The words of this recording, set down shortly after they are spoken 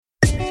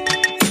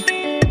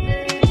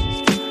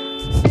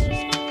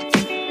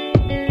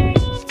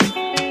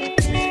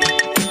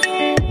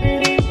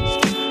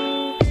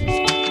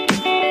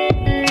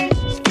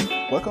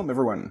Welcome,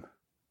 everyone.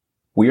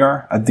 We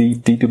are at the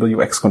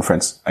DWX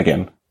conference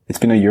again. It's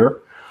been a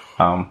year.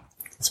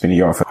 It's been a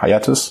year of a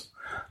hiatus.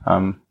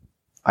 I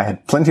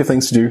had plenty of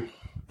things to do,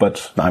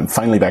 but I'm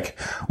finally back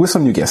with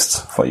some new guests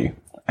for you.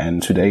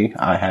 And today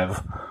I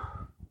have,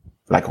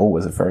 like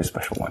always, a very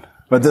special one.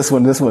 But this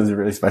one is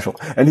really special.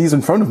 And he's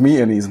in front of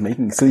me and he's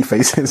making silly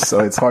faces,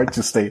 so it's hard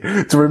to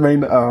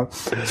remain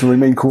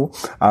cool.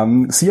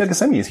 Sia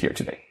Ghassemi is here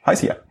today. Hi,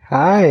 Sia.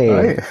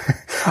 Hi.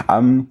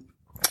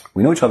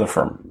 We know each other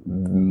from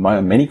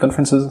many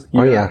conferences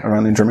here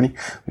around in Germany.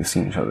 We've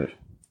seen each other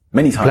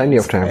many times. Plenty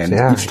of times,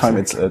 and each time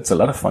it's a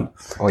lot of fun.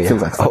 Oh yeah,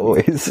 feels like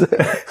always.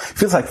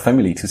 Feels like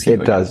family to see you.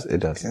 It does.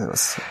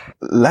 Yes.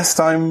 Last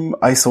time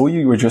I saw you,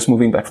 you were just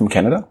moving back from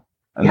Canada,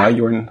 and now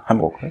you're in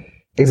Hamburg, right?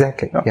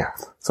 Exactly, yeah.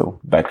 So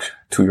back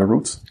to your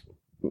roots?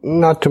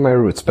 Not to my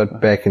roots,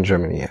 but back in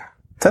Germany, yeah.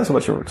 Tell us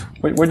about your roots.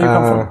 Where do you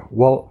come from?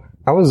 Well,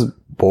 I was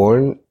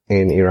born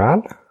in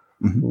Iran.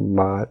 Mm-hmm.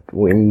 But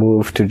we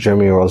moved to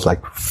Germany when I was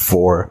like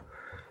 4.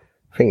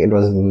 I think it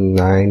was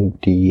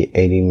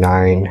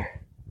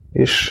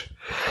 89-ish.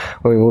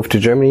 When we moved to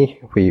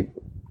Germany, we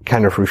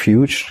kind of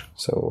refuged.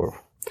 So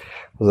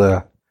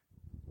it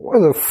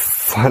was a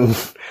fun,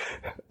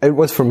 it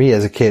was for me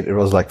as a kid, it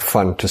was like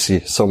fun to see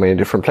so many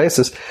different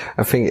places.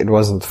 I think it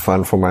wasn't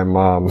fun for my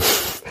mom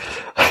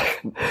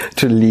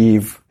to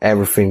leave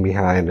everything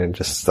behind and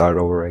just start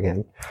over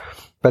again.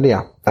 But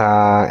yeah,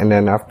 and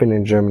then I've been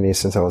in Germany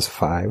since I was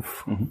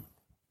 5. Mm-hmm.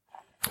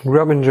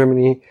 Grew up in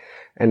Germany,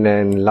 and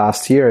then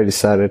last year I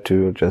decided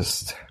to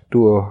just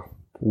do a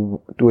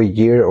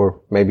year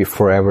or maybe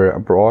forever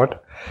abroad.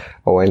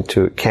 I went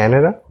to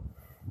Canada.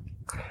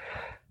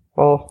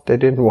 Well, they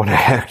didn't want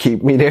to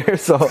keep me there,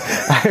 so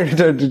I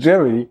returned to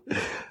Germany.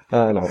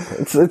 No,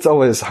 it's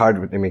always hard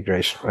with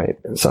immigration, right?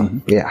 So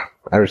yeah,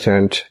 I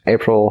returned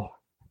April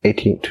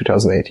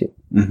 2018.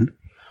 Mm-hmm.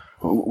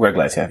 We're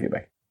glad to have you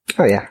back.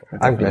 Oh yeah,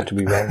 I'm glad to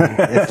be back.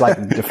 It's like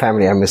the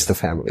family. I miss the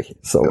family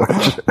so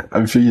much.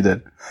 I'm sure you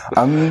did.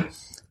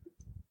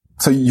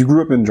 So you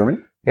grew up in Germany,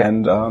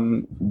 and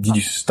did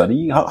you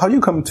study? How do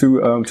you come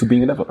to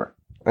being a developer?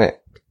 Right.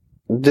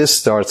 This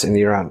starts in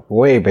Iran,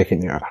 way back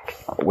in Iran.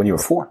 When you were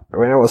 4?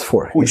 When I was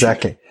 4,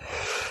 exactly.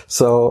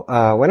 So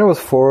when I was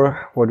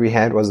 4, what we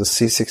had was a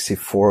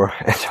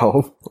C64 at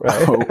home,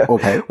 right? Oh,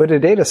 okay. With a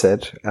data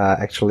set,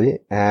 actually,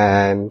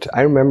 and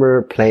I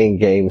remember playing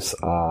games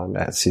on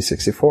that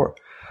C64.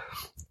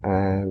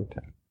 And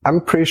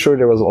I'm pretty sure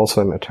there was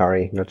also an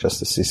Atari, not just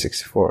the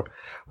C64. It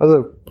was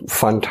a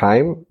fun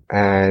time.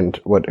 And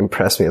what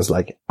impressed me is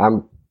like,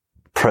 I'm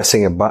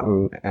pressing a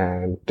button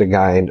and the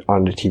guy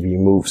on the TV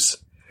moves,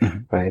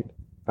 right?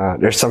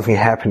 There's something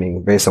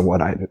happening based on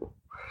what I do.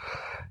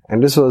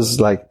 And this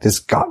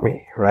got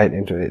me right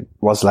into it. It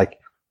was like,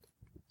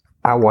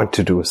 I want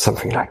to do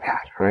something like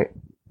that, right?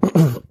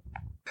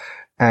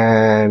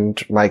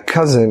 And my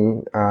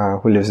cousin,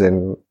 who lives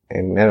in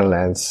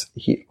Netherlands,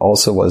 he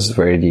also was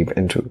very deep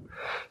into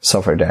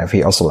software dev.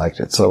 He also liked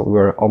it. So we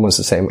were almost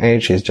the same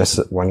age. He's just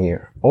 1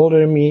 year older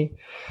than me.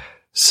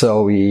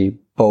 So we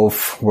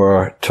both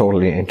were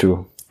totally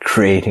into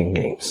creating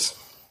games.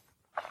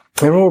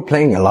 And we were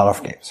playing a lot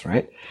of games,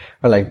 right?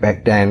 But like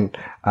back then,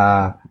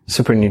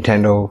 Super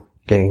Nintendo,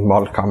 getting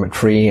Mortal Kombat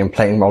 3 and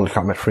playing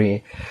Mortal Kombat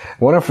 3.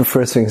 One of the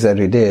first things that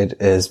we did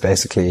is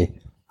basically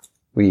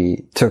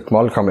we took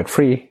Mortal Kombat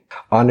 3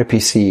 on the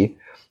PC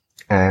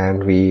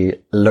and we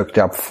looked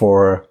up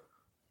for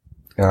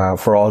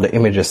all the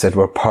images that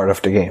were part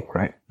of the game,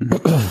 right?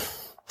 Mm-hmm.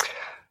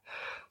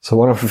 So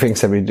one of the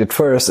things that we did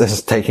first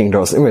is taking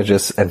those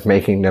images and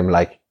making them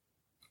like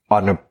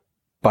on a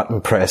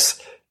button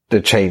press,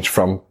 the change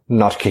from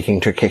not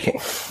kicking to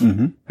kicking,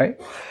 right?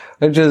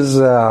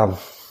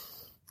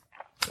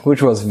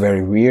 Which was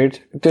very weird.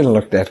 It didn't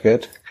look that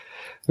good.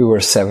 We were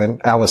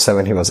 7. I was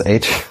 7. He was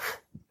 8.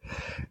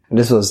 And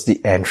this was the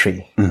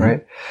entry,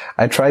 right?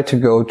 I tried to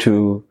go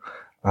to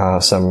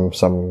some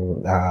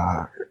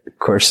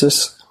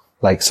courses,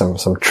 like some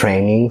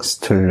trainings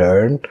to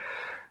learn,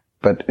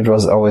 but it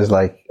was always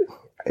like,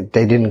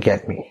 they didn't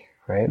get me,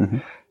 right? Mm-hmm.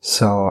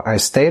 So I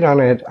stayed on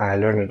it. I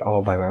learned it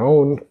all by my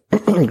own,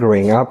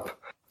 growing up.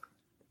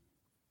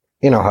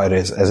 You know how it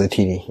is as a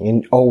teenie.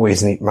 You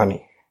always need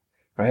money,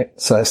 right?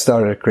 So I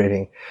started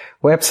creating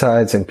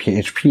websites in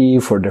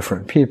PHP for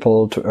different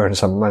people to earn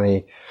some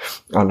money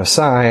on the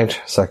side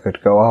so I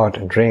could go out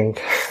and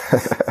drink.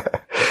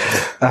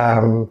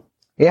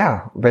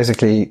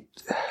 Basically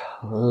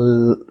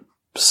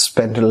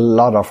spent a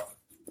lot of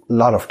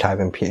time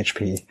in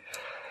PHP.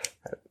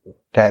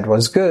 That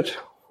was good,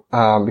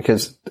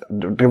 because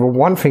the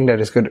one thing that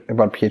is good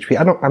about PHP,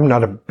 I'm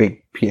not a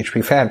big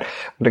PHP fan,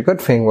 but the good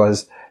thing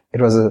was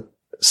it was a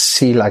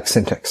C-like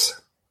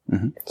syntax.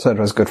 Mm-hmm. So it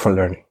was good for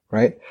learning,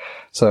 right?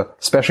 So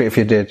especially if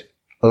you did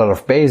a lot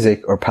of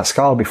BASIC or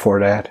Pascal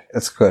before that,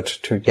 it's good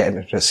to get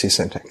into C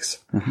syntax.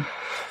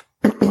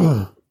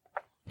 Mm-hmm.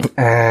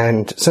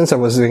 And since I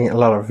was doing a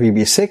lot of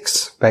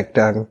VB6 back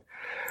then,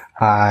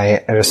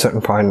 at a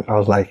certain point, I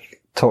was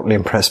like totally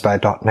impressed by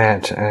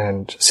 .NET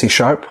and C#.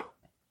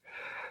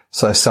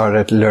 So I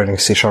started learning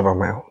C# on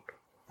my own,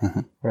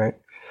 right?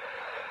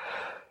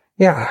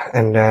 yeah,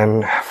 and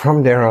then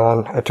from there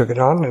on, I took it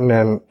on, and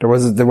then there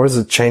was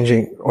a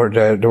changing, or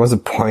there was a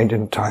point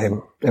in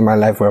time in my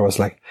life where I was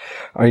like,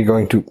 are you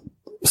going to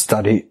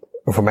study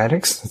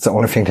informatics? It's the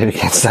only thing that you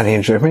can study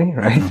in Germany,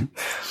 right?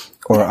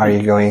 Mm-hmm. Or are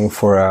you going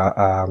for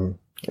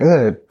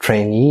a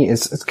trainee?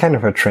 It's kind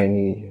of a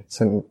trainee.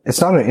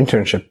 It's not an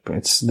internship.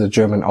 It's the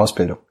German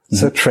Ausbildung.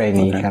 It's a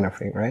trainee kind of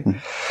thing, right?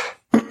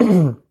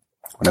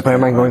 Mm-hmm. Where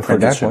am I going for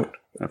that one?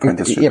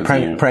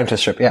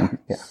 Apprenticeship. Yeah,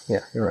 yeah,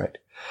 you're right.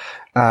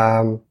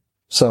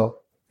 So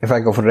if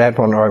I go for that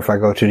one, or if I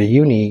go to the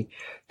uni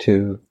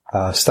to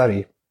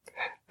study,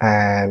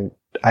 and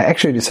I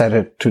actually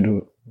decided to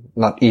do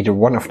not either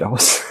one of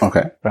those.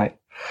 Okay. Right.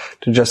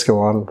 To just go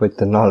on with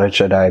the knowledge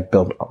that I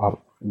built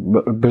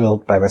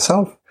by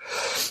myself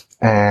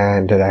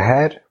and that I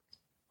had.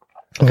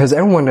 Because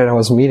everyone that I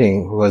was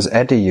meeting who was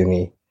at the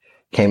uni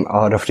came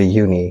out of the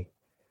uni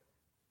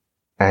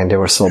and they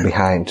were still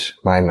behind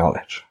my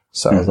knowledge.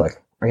 So I was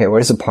like, okay,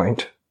 where's the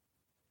point?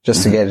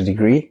 Just to get a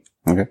degree?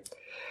 Okay.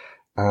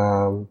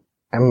 I'm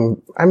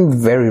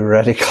very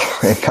radical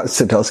when it comes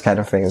to those kind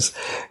of things,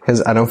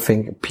 because I don't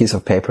think a piece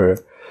of paper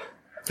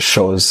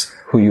shows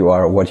who you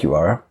are or what you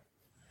are.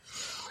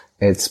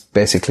 It's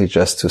basically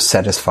just to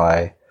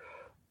satisfy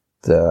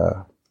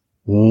the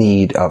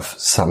need of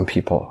some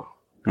people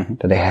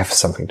that they have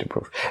something to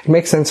prove. It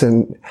makes sense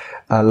in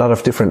a lot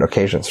of different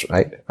occasions,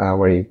 right?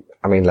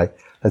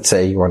 Let's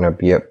say you want to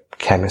be a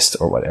chemist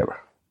or whatever.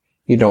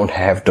 You don't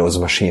have those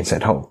machines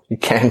at home. You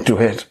can't do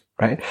it,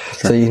 right?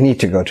 Sure. So you need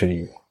to go to the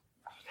uni.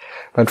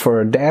 But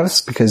for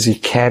devs, because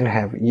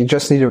you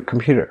just need a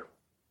computer.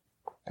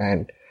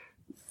 And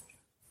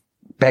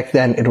back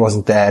then it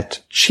wasn't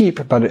that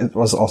cheap, but it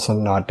was also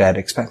not that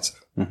expensive,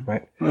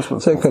 right?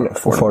 So you could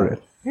afford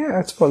it.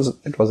 Yeah, it was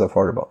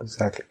affordable,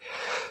 exactly.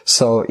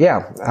 So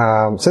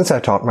yeah, since I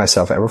taught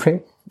myself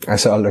everything, I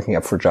started looking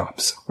up for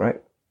jobs, right?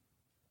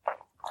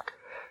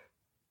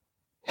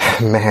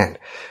 Man,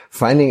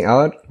 finding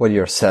out what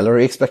your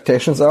salary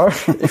expectations are,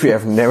 if you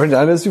have never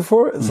done this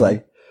before, it's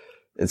like,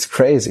 it's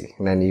crazy.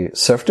 And then you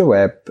surf the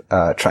web,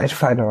 try to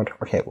find out,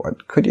 okay,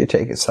 what could you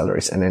take as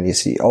salaries? And then you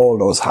see all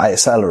those high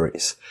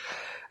salaries.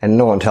 And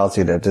no one tells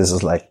you that this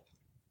is like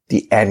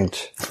the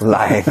end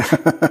line,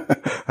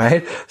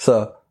 right?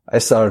 So I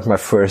started my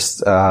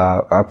first,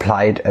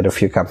 applied at a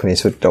few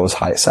companies with those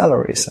high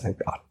salaries. I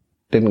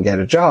didn't get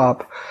a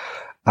job.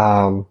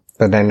 But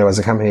then there was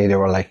a company, they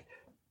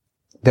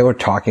were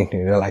talking to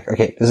me. They're like,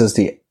 okay, this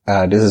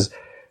is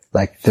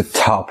like the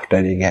top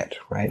that you get,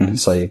 right?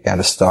 So you got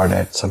to start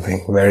at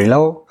something very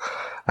low.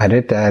 I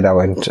did that. I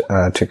went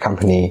to a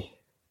company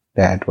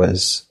that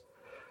was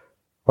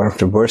one of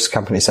the worst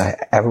companies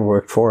I ever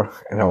worked for.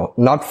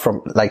 Not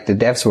from, like, the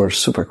devs were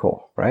super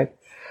cool, right?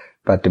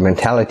 But the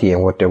mentality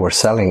and what they were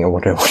selling and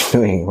what they were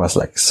doing was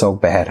like so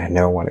bad. I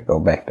never want to go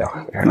back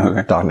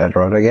down that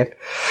road again.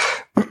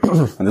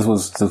 And this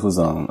was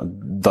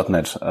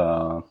 .NET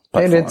platform.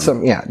 They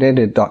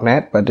did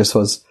 .NET, but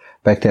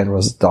back then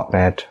was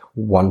 .NET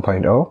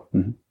 1.0.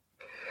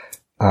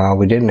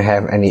 We didn't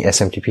have any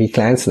SMTP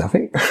clients,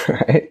 nothing,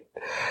 right?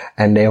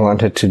 And they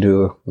wanted to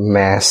do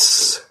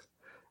mass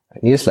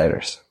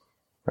newsletters,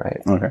 right?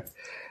 Okay.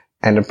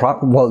 And there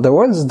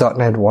was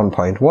 .NET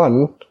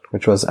 1.1,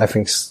 which was, I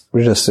think,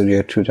 Visual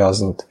Studio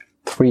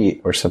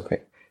 2003 or something.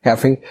 Yeah, I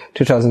think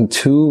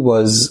 2002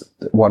 was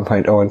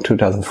 1.0 and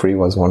 2003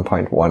 was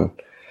 1.1.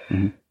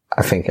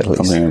 I think, at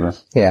least. Something like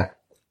that. Yeah.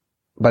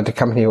 But the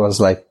company was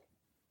like,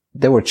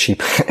 they were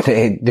cheap.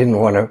 They didn't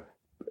want to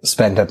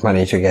spend that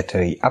money to get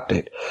the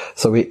update.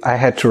 So I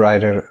had to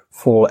write a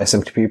full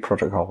SMTP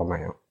protocol on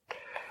my own.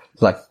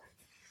 Like,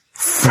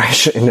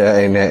 fresh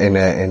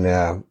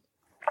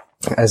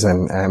as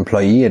an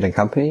employee at a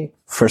company.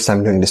 First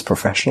time doing this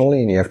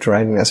professionally, and you have to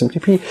write an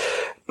SMTP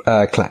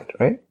client,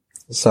 right?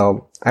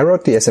 So I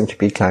wrote the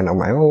SMTP client on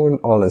my own,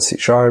 all in C#.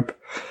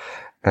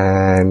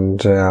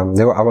 And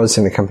I was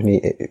in the company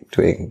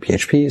doing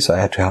PHP, so I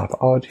had to help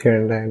out here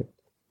and there.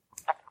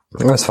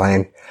 It was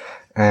fine.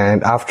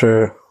 And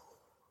after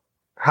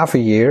half a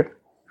year,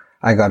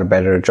 I got a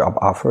better job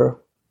offer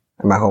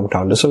in my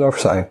hometown Düsseldorf,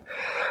 so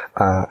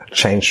I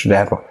changed to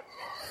that one.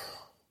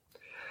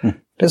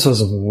 This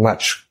was a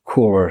much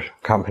cooler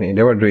company.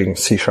 They were doing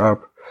C#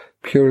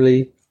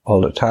 purely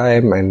all the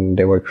time, and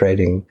they were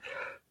creating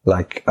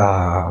like,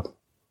 it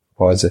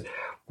was a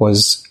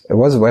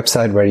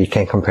website where you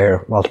can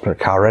compare multiple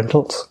car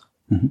rentals.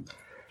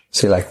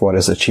 See like what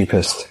is the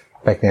cheapest.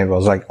 Back then it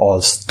was like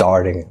all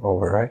starting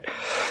over, right?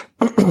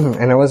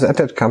 And I was at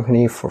that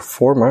company for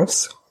 4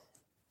 months,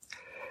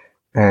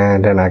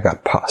 and then I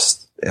got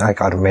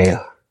a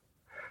mail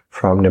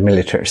from the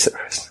military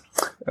service.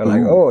 They're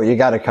like, oh, you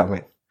gotta come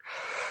in.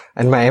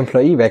 And my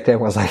employee back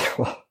then was like,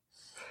 well,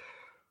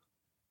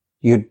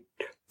 you're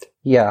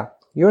a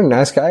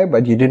nice guy,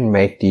 but you didn't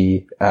make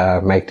the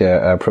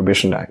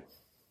provision time.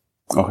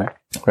 Okay.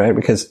 Right?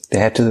 Because they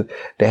had to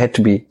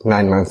be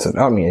 9 months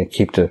without me and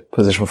keep the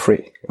position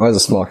free. It was a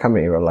small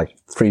company. We were like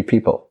 3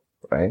 people,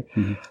 right?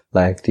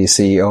 Like the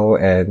CEO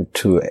and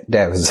 2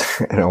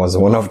 devs, and I was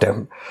one of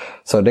them.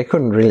 So they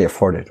couldn't really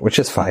afford it, which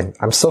is fine.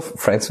 I'm still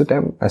friends with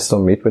them. I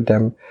still meet with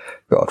them,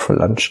 go out for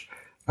lunch.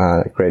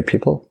 Great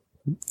people.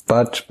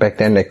 But back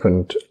then they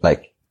couldn't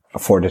like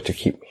afford it to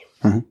keep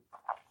me.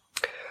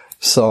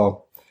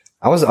 So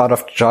I was out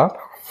of the job.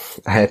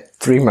 I had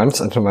 3 months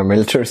until my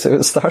military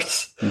service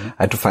starts. I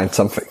had to find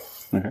something.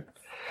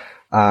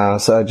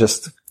 So I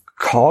just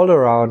called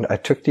around. I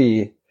took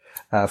the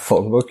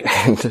phone book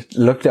and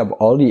looked up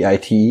all the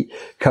IT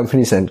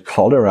companies and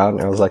called around.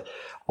 And I was like,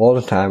 all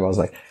the time, I was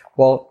like,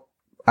 well,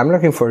 I'm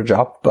looking for a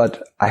job,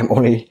 but I'm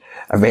only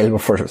available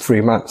for 3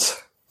 months.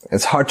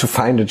 It's hard to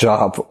find a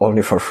job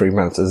only for 3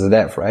 months as a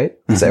dev, right?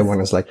 Because everyone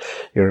is like,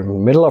 you're in the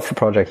middle of the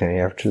project and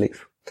you have to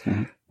leave.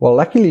 Well,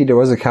 luckily there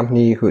was a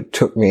company who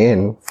took me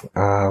in,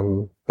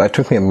 but it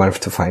took me a month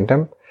to find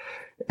them.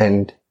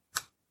 And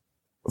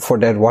for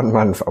that 1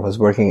 month, I was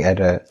working at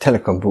a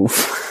telecom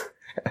booth,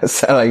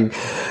 selling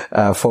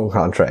phone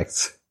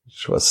contracts,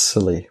 which was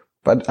silly.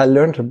 But I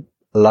learned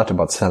a lot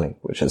about selling,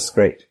 which is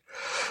great.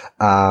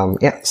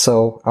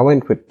 So I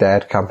went with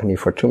that company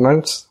for 2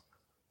 months.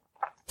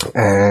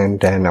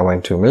 And then I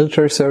went to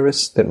military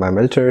service, did my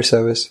military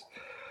service,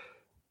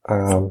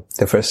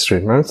 the first 3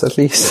 months at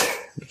least,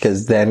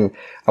 because then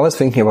I was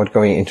thinking about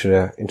going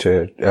into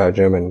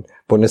German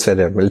Bundeswehr,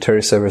 the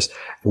military service,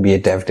 and be a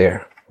dev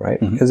there, right?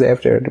 Because they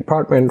have their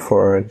department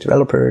for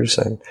developers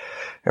and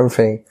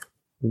everything.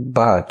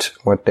 But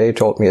what they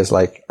told me is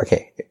like,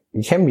 okay,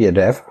 you can be a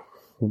dev,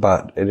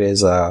 but there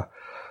is a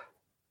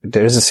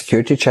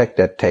security check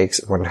that takes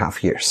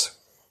 1.5 years.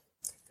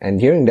 And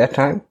during that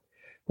time,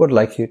 would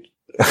like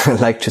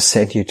to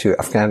send you to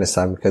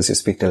Afghanistan because you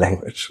speak the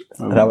language.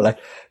 And I was like,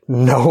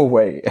 no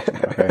way.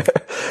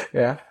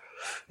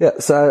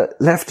 So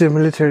I left the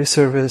military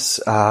service,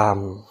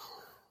 got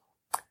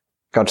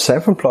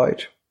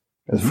self-employed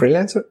as a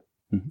freelancer.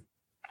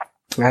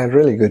 I had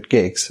really good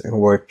gigs and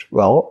worked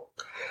well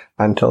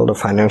until the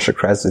financial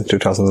crisis in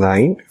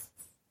 2009.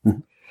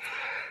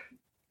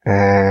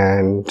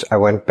 And I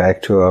went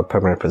back to a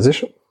permanent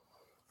position,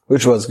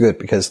 which was good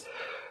because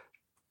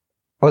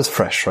I was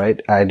fresh,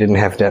 right? I didn't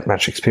have that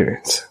much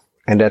experience.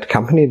 And that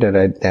company that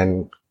I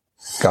then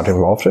got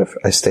involved with,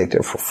 I stayed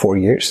there for 4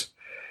 years.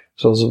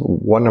 So it was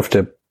one of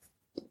the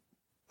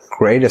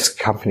greatest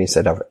companies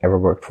that I've ever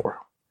worked for.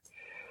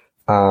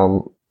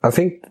 I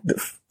think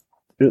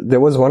there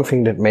was one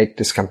thing that made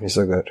this company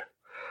so good.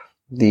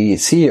 The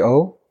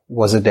CEO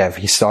was a dev.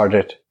 He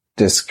started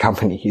this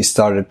company. He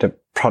started the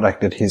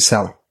product that he's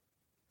selling,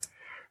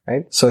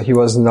 right? So he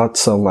was not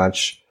so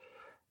much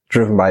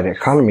driven by the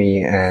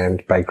economy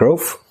and by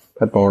growth,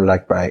 but more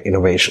like by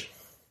innovation,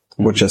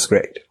 which is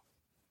great.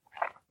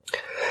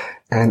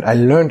 And I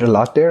learned a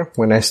lot there.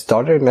 When I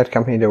started in that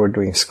company, they were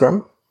doing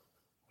Scrum.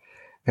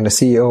 And the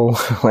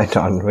CEO went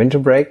on winter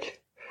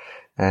break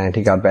and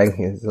he got back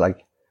and he's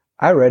like,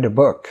 I read a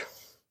book.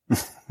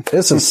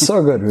 This is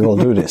so good. We will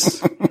do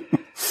this.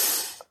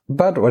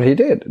 But what he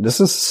did, this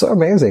is so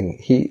amazing.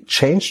 He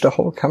changed the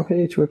whole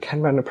company to a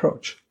Kanban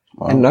approach.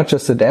 Wow. And not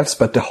just the devs,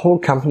 but the whole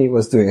company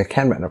was doing a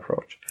Kanban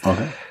approach.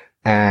 Okay.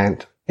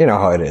 And you know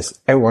how it is.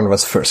 Everyone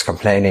was first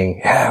complaining,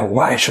 yeah,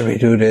 why should we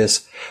do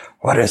this?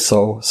 What is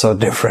so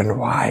different?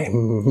 Why?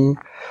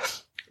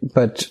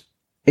 But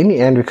in the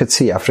end, we could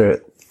see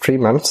after 3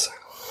 months,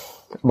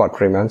 about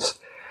 3 months,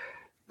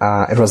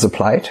 it was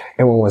applied.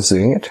 Everyone was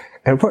doing it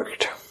and it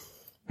worked,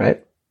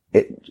 right?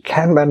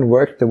 Kanban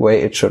worked the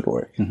way it should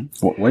work.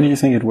 When do you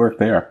think it worked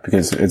there?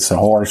 Because it's a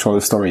horror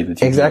story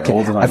that you exactly.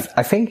 All the time.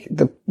 I think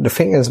the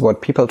thing is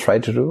what people try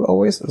to do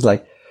always is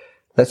like,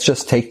 let's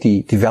just take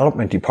the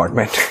development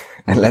department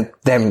and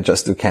let them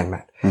just do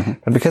Kanban.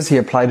 But because he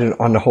applied it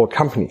on the whole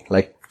company,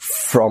 like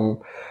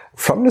from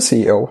the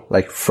CEO,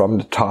 like from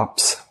the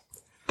tops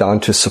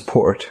down to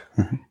support,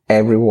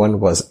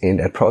 everyone was in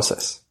that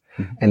process.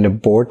 And the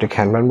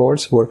Kanban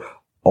boards were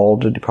all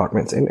the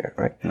departments in there,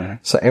 right?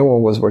 So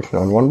everyone was working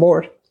on one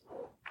board.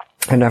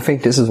 And I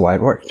think this is why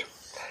it worked.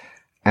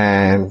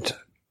 And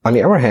on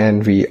the other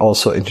hand, we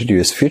also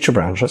introduced feature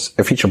branches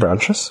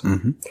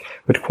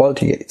with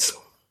quality gates,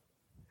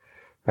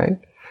 right?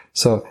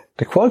 So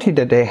the quality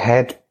that they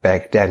had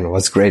back then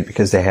was great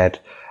because they had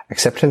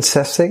acceptance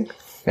testing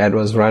that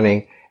was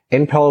running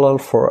in parallel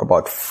for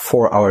about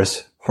 4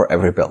 hours for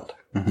every build.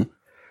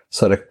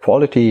 So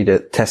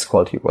the test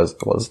quality was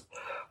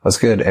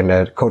good and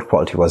the code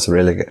quality was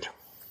really good.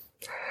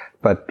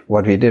 But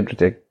what we did with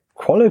the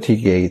quality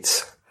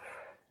gates,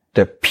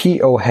 the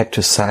PO had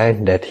to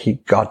sign that he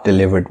got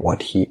delivered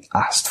what he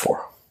asked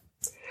for.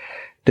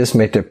 This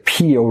made the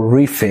PO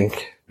rethink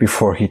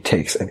before he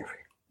takes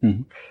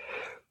anything.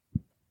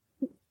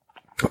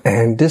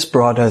 And this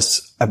brought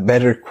us a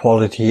better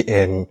quality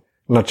in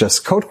not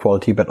just code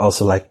quality, but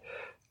also like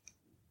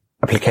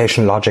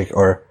application logic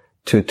or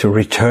to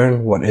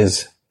return what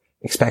is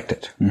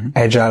expected.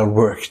 Agile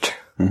worked.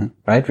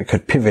 Right? We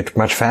could pivot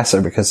much faster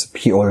because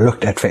PO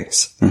looked at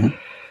things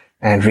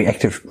and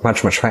reacted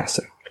much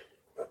faster.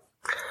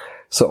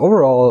 So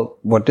overall,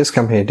 what this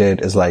company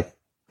did is like,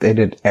 they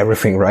did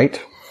everything right.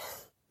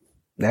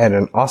 They had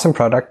an awesome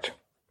product.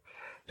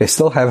 They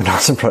still have an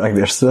awesome product.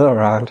 They're still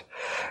around.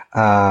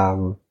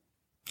 And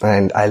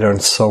I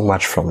learned so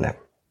much from them.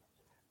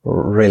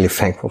 Really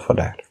thankful for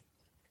that.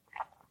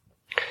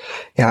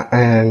 Yeah,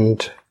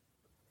 and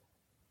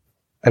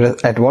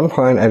at one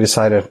point I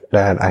decided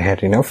that I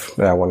had enough,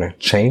 that I want to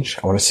change.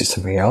 I want to see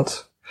something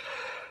else.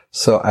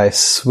 So I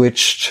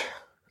switched.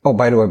 Oh,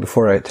 by the way,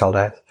 before I tell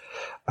that,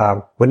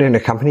 within the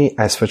company,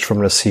 I switched from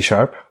the C#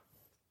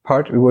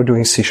 part. We were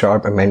doing C#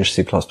 and managed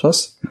C++.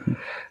 Mm-hmm.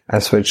 I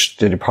switched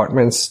the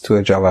departments to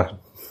a Java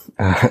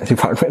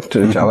department,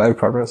 to the Java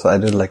department. So I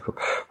did like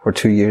for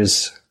 2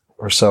 years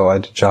or so, I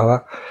did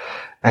Java.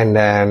 And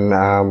then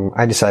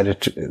I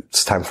decided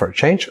it's time for a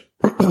change.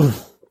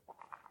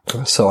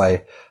 So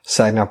I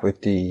signed up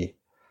with the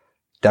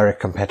direct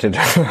competitor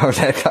of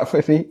that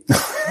company.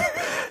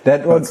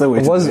 That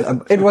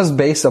it was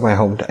based on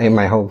in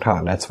my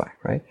hometown. That's why,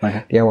 right?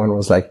 Okay. The other one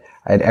was like,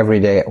 I had every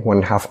day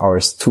 1.5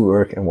 hours to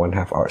work and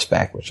 1.5 hours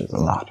back, which is a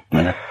lot.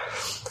 Okay.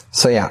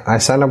 So yeah, I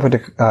signed up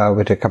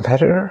with a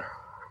competitor,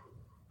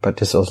 but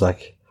this was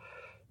like,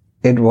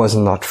 it was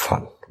not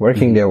fun.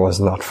 Working there was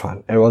not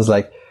fun. It was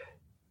like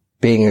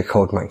being a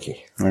code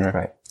monkey,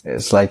 right?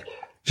 It's like,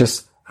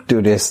 just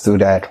do this, do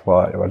that,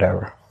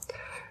 whatever.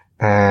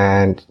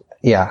 And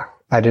yeah,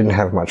 I didn't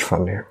have much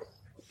fun there.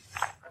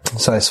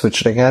 So I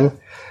switched again,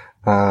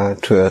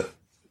 to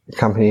a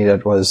company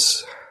that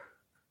was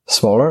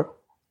smaller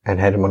and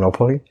had a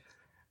monopoly.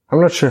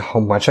 I'm not sure how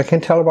much I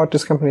can tell about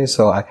this company,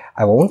 so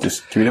I won't.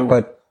 Just do it.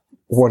 But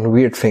one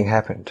weird thing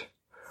happened.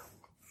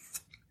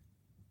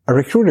 A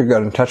recruiter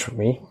got in touch with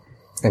me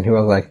and he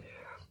was like,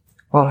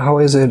 well, how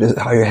is it?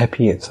 Are you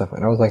happy and stuff?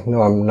 And I was like,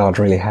 no, I'm not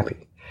really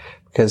happy,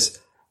 because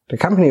the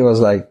company was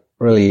like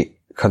really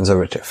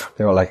conservative.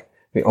 They were like,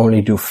 we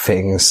only do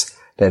things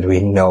that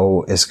we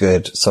know is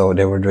good. So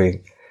they were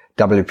doing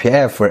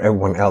WPF where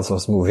everyone else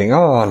was moving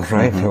on,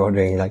 right? Mm-hmm. They were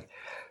doing like,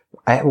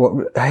 I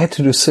had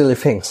to do silly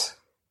things.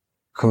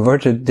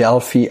 Convert a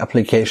Delphi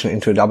application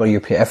into a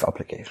WPF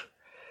application.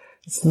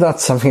 It's not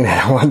something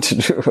that I want to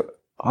do.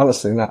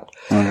 Honestly not.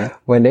 Okay.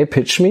 When they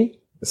pitched me,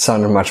 it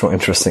sounded much more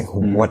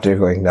interesting, what they're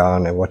going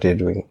down and what they're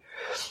doing.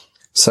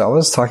 So I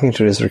was talking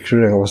to this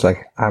recruiter and I was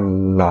like,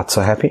 I'm not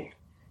so happy.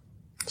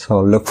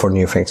 So look for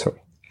new things for me.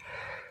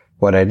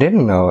 What I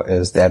didn't know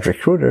is that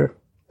recruiter,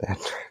 that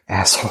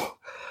asshole,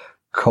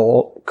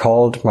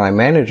 called my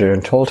manager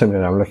and told him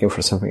that I'm looking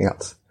for something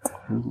else.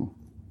 Ooh.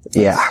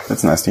 Yeah.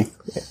 That's nasty.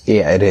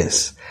 Yeah, it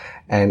is.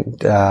 And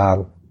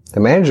the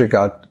manager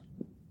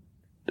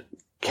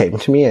came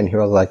to me and he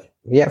was like,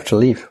 you have to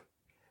leave.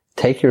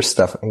 Take your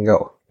stuff and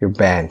go. You're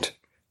banned.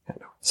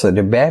 So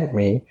they banned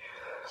me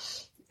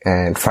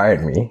and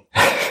fired me,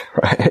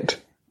 right?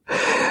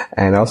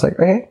 And I was like,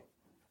 okay,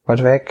 what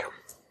the heck?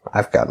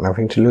 I've got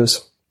nothing to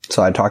lose.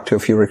 So I talked to a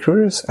few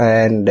recruiters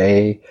and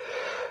they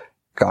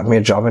got me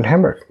a job in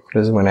Hamburg.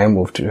 This is when I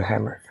moved to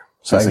Hamburg.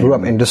 So I grew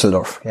up in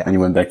Düsseldorf. Yeah. And you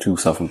went back to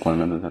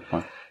self-employment at that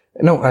point?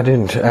 No, I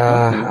didn't.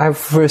 I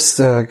first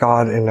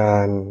got in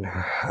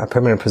a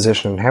permanent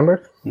position in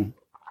Hamburg,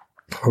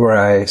 where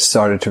I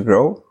started to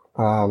grow,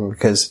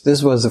 because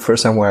this was the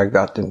first time where I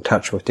got in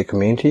touch with the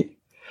community.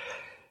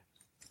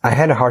 I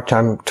had a hard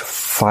time to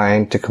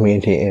find the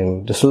community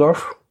in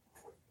Düsseldorf,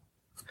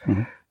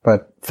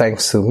 but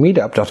thanks to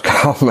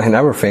meetup.com and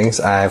other things,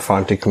 I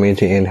found the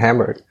community in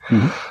Hamburg.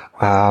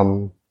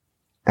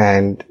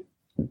 And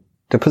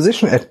the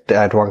position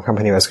at one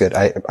company was good.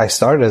 I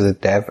started as a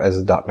dev, as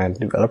a .NET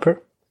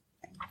developer,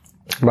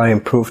 but I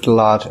improved a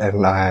lot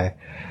and I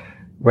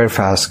very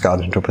fast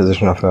got into a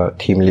position of a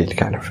team lead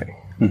kind of thing,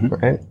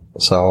 right?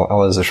 So I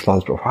was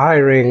responsible for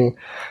hiring,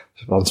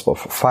 responsible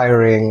for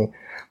firing,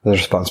 was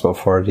responsible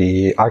for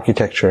the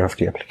architecture of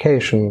the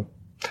application.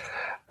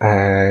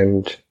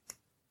 And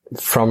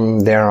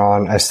from there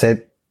on, I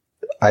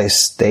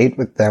stayed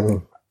with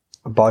them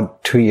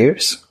about 2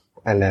 years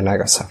and then I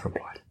got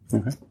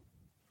self-employed.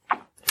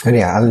 And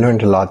yeah, I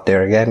learned a lot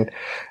there again,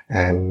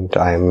 and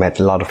I met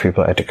a lot of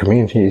people at the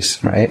communities,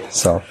 right?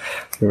 So,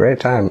 a great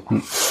time.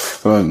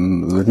 Well,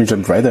 let me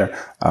jump right there.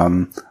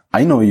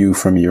 I know you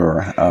from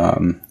your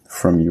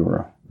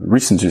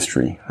recent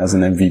history as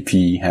an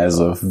MVP, as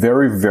a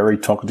very, very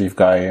talkative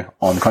guy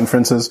on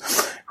conferences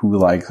who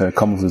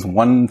comes with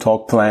one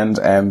talk planned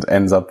and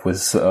ends up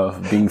with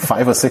being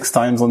 5 or 6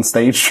 times on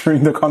stage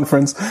during the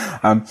conference.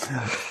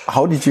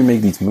 How did you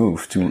make these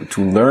moves to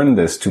learn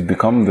this, to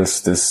become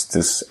this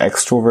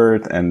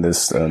extrovert and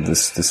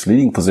this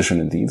leading position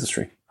in the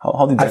industry?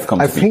 How did that come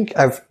to be? I think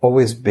I've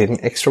always been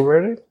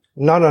extroverted,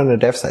 not on the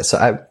dev side. So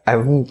I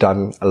haven't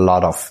done a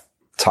lot of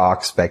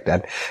talks back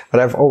then,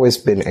 but I've always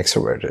been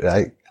extroverted.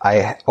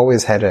 I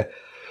always had a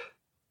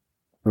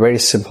very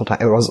simple time.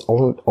 It was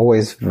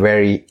always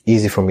very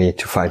easy for me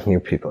to find new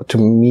people, to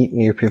meet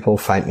new people,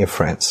 find new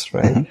friends,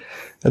 right?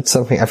 I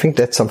think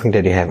that's something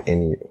that you have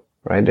in you,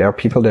 right? There are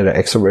people that are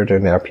extroverted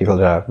and there are people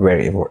that are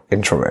very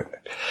introverted.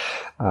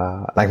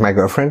 Like my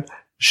girlfriend,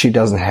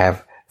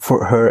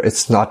 for her,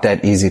 it's not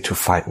that easy to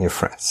find new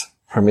friends.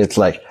 For me, it's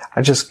like,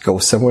 I just go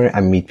somewhere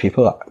and meet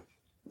people.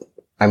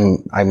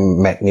 I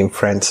met new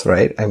friends,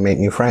 right? I made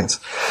new friends.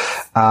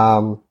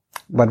 But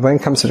when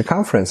it comes to the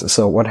conferences,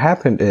 so what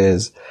happened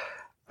is,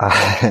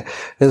 this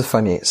is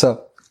funny.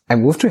 So I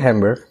moved to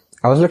Hamburg.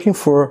 I was looking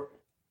for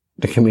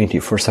the community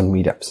for some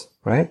meetups,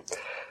 right?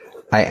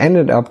 I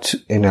ended up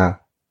in a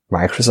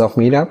Microsoft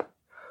meetup,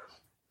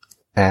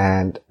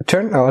 and it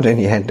turned out in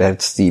the end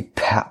that's the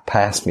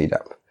PaaS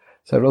meetup.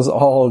 So it was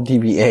all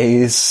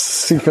DBAs,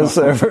 SQL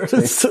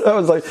servers. I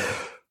was like,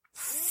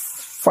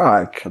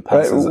 fuck. The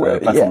PaaS is a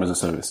platform as a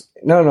service.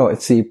 No,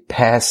 it's the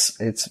PaaS.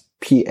 It's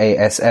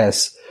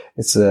PaaS.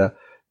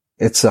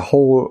 It's a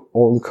whole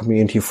own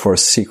community for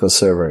SQL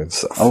Server and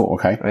stuff. Oh,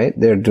 okay. Right?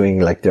 They're doing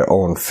like their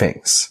own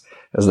things.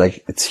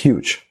 It's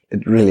huge.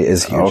 It really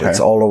is huge. Okay. It's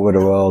all over the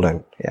world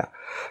and yeah,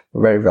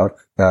 very well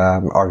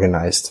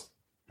organized.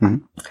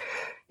 Mm-hmm.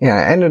 Yeah,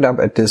 I ended up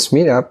at this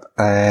meetup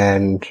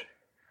and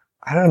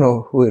I don't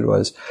know who it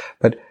was,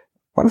 but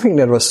one thing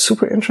that was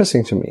super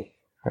interesting to me,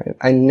 right?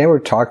 I never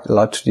talked a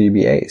lot to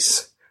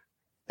DBAs.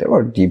 There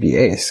were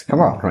DBAs. Come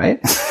on, right?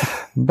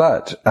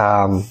 But,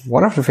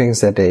 one of the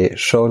things that they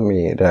showed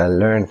me that I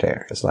learned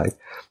there is like,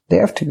 they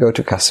have to go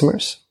to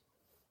customers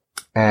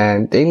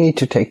and they need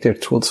to take their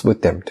tools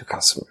with them to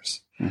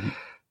customers. Mm-hmm.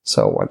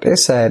 So what they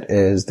said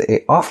is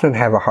they often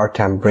have a hard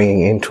time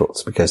bringing in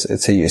tools because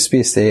it's a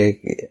USB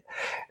stick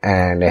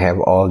and they have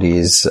all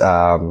these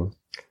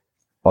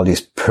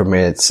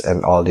permits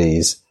and all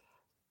these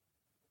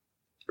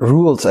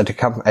rules at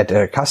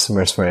their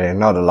customers where they're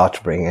not allowed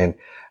to bring in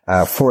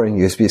foreign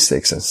USB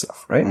sticks and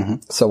stuff, right? Mm-hmm.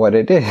 So what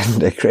they did,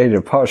 they created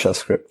a PowerShell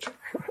script,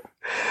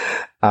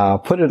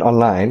 put it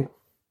online,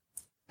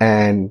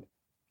 and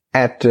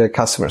at the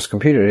customer's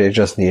computer, they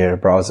just needed a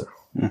browser.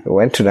 Mm-hmm. They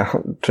went to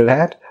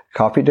that,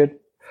 copied it,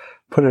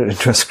 put it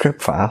into a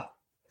script file,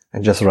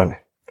 and just run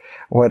it.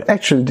 What it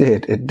actually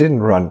did, it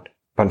didn't run a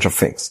bunch of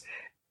things.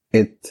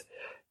 It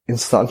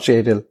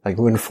instantiated like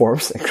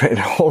WinForms and created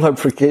a whole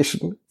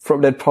application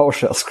from that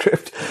PowerShell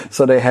script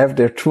so they have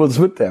their tools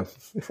with them.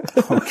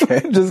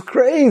 Okay. Just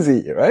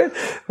crazy, right?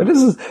 But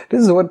this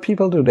is what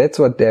people do. That's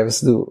what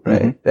devs do,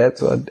 right? Mm-hmm.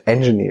 That's what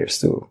engineers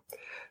do.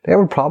 They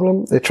have a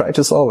problem, they try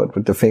to solve it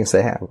with the things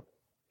they have.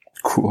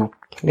 Cool.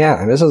 Yeah,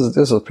 and this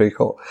was pretty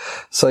cool.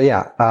 So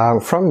yeah,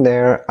 from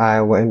there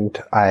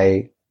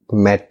I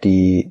met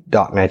the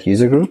 .NET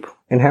user group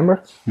in Hamburg,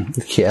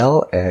 mm-hmm.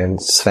 Kiel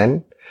and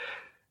Sven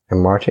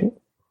and Martin.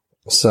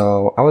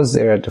 So I was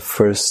there at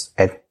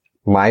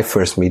my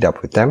first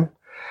meetup with them,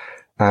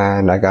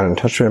 and I got in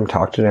touch with them,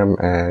 talked to them,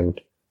 and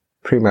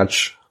pretty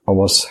much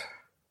almost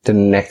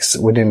within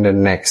the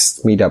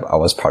next meetup, I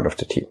was part of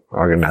the team,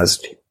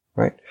 organized team,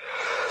 right?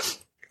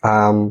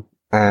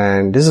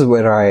 And this is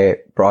where I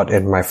brought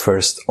in my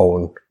first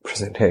own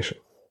presentation.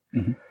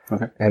 Mm-hmm.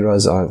 Okay. It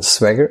was on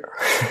Swagger,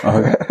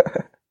 okay.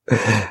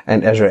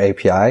 And Azure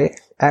API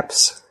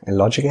apps and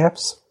Logic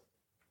apps.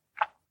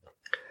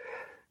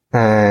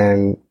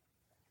 And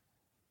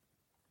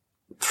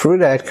through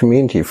that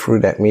community,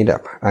 through that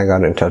meetup, I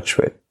got in touch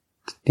with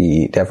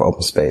the Dev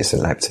Open Space in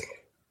Leipzig.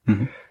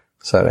 Mm-hmm.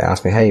 So they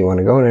asked me, hey, you want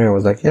to go there? I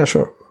was like, yeah,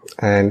 sure.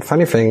 And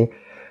funny thing,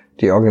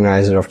 the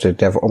organizer of the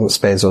Dev Open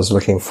Space was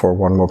looking for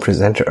one more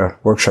presenter, a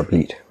workshop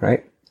lead,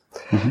 right?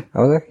 Mm-hmm. I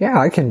was like, yeah,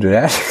 I can do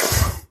that.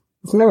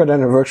 I've never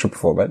done a workshop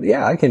before, but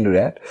yeah, I can do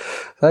that.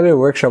 So I did a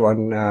workshop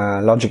on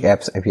Logic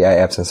apps, API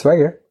apps, and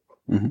Swagger.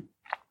 Mm-hmm.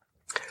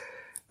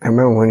 I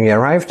remember when we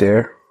arrived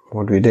there,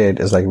 what we did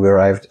is like we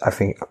arrived, I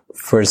think,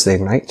 Thursday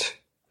night,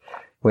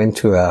 went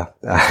to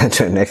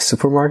to a next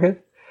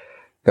supermarket,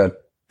 got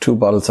 2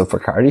 bottles of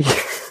Bacardi.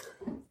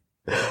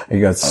 I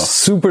got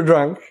super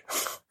drunk.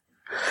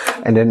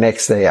 And the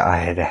next day I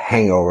had a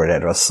hangover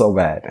that was so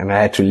bad. And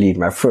I had to lead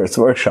my first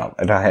workshop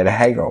and I had a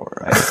hangover,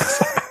 right?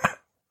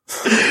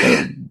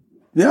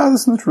 Yeah,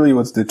 that's not really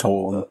what they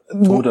told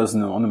us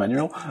on the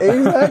manual.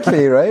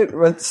 Exactly, right?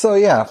 But so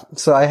yeah,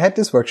 so I had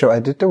this workshop, I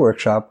did the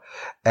workshop,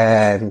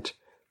 and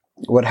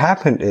what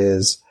happened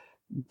is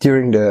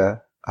during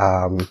the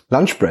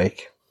lunch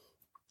break,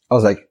 I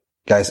was like,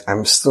 guys,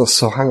 I'm still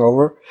so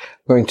hungover,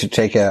 I'm going to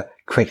take a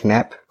quick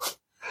nap.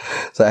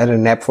 So I had a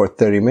nap for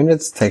 30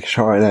 minutes, take a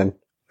shower, and then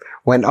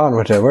went on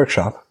with the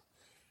workshop.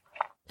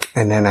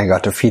 And then I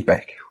got the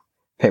feedback,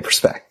 papers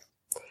back.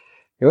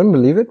 You wouldn't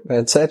believe it, but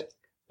it said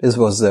this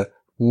was the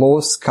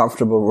most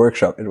comfortable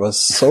workshop. It was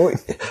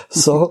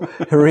so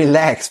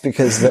relaxed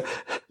because the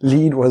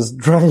lead was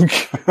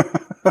drunk.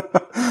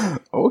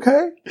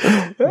 Okay.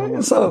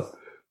 Yeah, so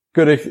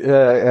good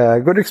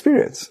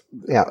experience.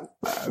 Yeah.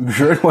 I'm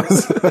sure it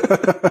was.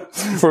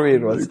 For me,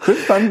 it was. It could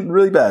have gone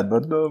really bad,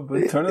 but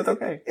it turned out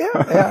okay.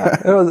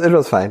 Yeah. It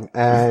was fine.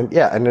 And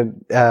yeah,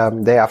 and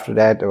then, day after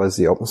that, there was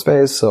the open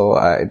space. So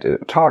I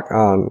did a talk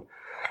on,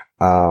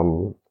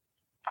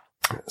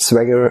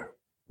 Swagger,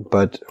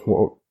 but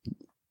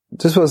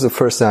this was the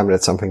first time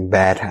that something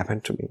bad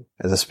happened to me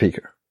as a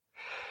speaker.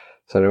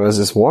 So there was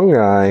this one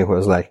guy who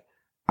was like,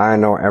 I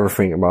know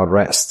everything about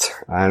REST.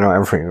 I know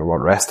everything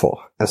about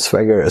RESTful. And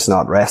Swagger is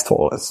not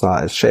RESTful. It's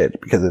not shit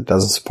because it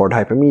doesn't support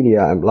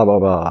hypermedia and blah, blah,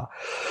 blah.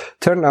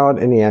 Turned out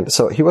in the end,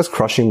 so he was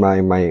crushing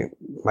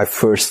my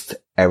first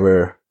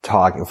ever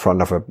talk in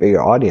front of a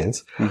bigger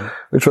audience,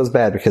 which was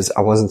bad because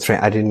I wasn't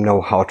trained. I didn't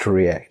know how to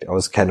react. I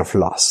was kind of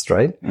lost,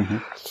 right?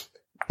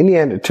 In the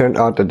end, it turned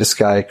out that this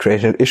guy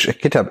created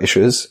GitHub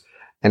issues,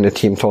 and the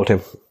team told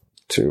him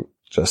to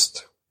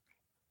just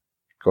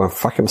go and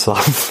fuck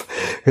himself.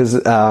 Because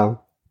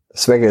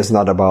Swagger is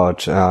not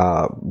about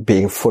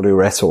being fully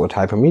RESTful with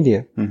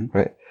hypermedia,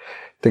 right?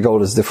 The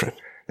goal is different.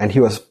 And he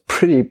was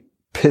pretty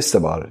pissed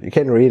about it. You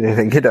can read it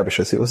in GitHub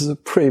issues. He was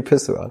pretty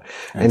pissed about it.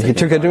 And he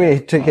took it to me.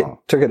 He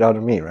took it out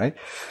of me, right?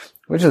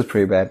 Which is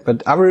pretty bad.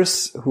 But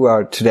others who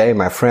are today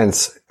my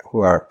friends,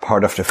 who are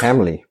part of the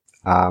family,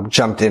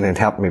 jumped in and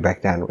helped me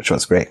back then, which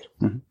was great.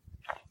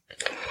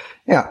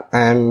 Yeah.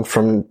 And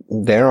from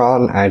there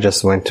on, I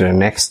just went to the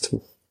next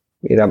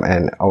meetup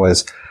and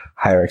always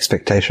higher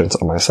expectations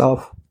on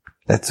myself.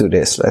 Let's do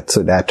this. Let's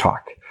do that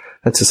talk.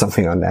 Let's do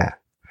something on that.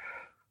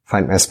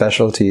 Find my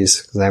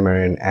specialties, because I'm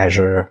in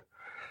Azure.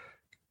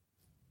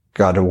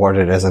 Got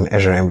awarded as an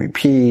Azure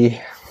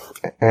MVP.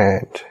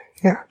 And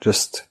yeah,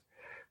 just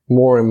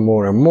more and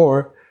more and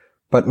more.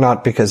 But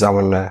not because I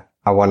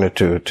wanted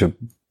to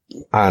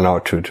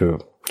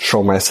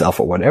show myself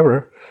or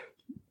whatever.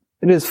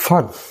 It is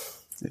fun.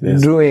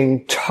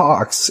 Doing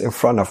talks in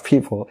front of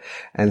people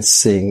and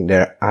seeing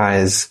their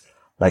eyes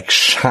like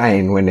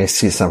shine when they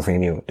see something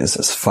new. This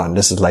is fun.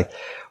 This is like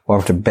one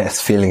of the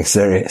best feelings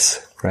there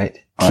is, right?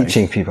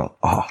 Teaching people.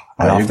 Oh,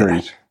 I love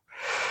that.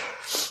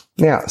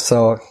 Yeah.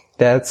 So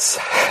that's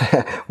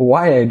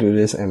why I do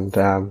this and,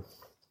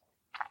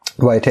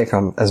 why I take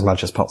on as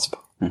much as possible.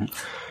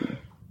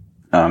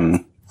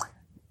 I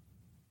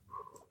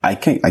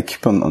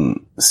keep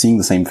on seeing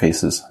the same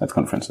faces at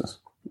conferences.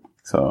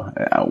 So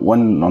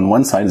on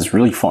one side, it's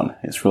really fun.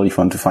 It's really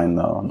fun to find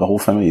the whole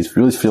family. It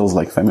really feels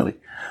like family,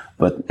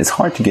 but it's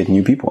hard to get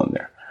new people in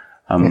there.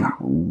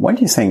 Why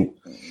do you think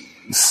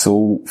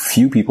so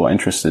few people are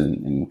interested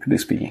in public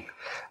speaking?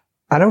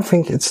 I don't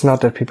think it's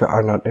not that people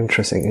are not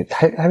interested.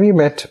 Have you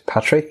met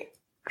Patrick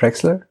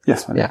Drexler?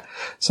 Yes. Yeah.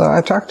 So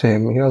I talked to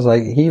him. He was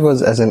like, he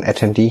was as an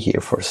attendee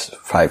here for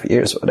 5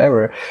 years,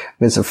 whatever.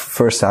 And it's the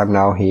first time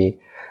now he,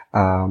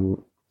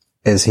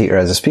 is here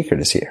as a speaker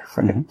this year.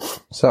 Right?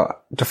 So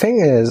the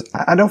thing is,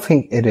 I don't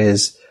think it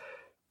is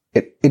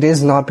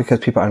not because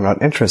people are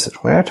not interested.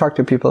 When I talk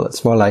to people,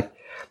 it's more like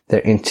they're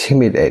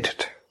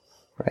intimidated,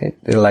 right?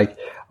 They're like,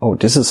 oh,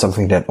 this is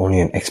something that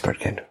only an expert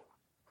can do.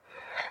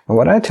 And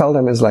what I tell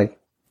them is like,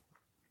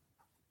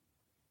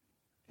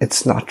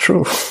 it's not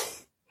true.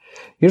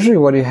 Usually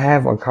what you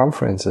have on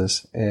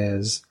conferences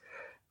is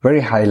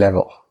very high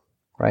level,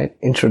 right?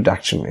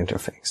 Introduction into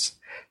things.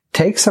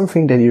 Take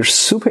something that you're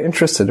super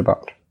interested in,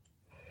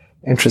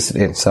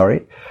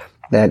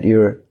 that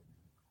you're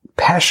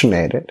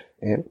passionate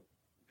in.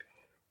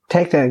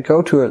 Take that,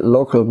 go to a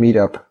local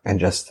meetup and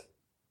just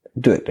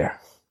do it there.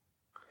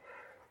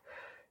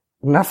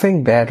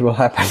 Nothing bad will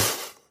happen.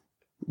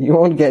 You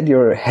won't get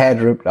your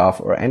head ripped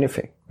off or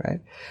anything, right?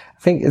 I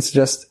think it's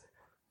just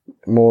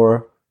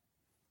more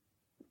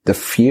the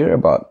fear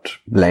about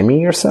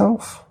blaming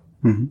yourself,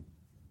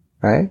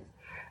 right?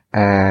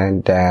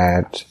 And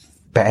that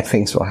bad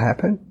things will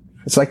happen.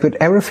 It's like with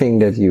everything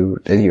that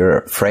you're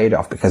afraid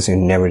of because you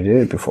never did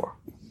it before,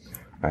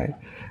 right?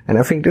 And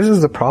I think this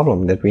is the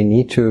problem, that we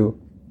need to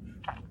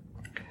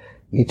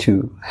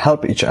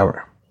help each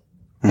other,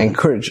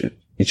 encourage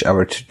each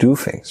other to do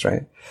things,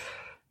 right?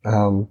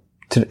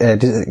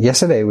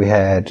 Yesterday we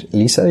had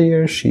Lisa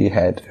here. She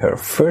had her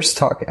first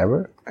talk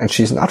ever, and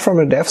she's not from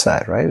the dev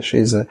side, right?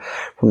 She's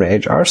from the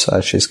HR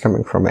side. She's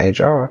coming from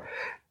HR,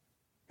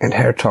 and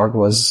her talk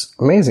was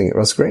amazing. It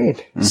was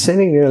great.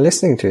 Sitting there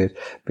listening to it,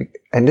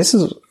 and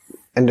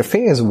the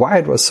thing is why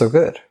it was so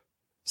good.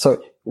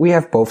 So we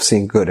have both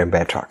seen good and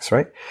bad talks,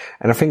 right?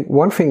 And I think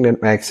one thing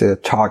that makes a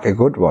talk a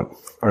good one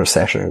or a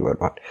session a good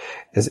one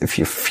is if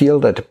you feel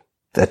that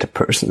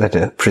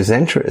the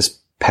presenter is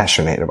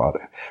passionate about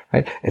it,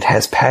 right? It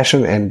has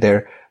passion and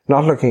they're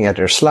not looking at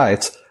their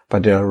slides,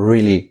 but they're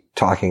really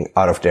talking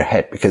out of their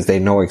head because they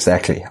know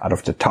exactly out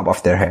of the top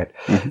of their head.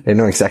 They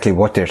know exactly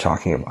what they're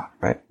talking about,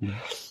 right?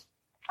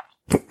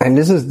 And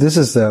this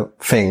is the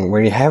thing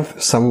where you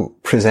have some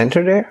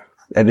presenter there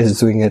that is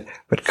doing it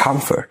with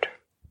comfort.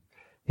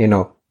 You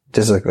know,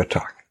 this is a good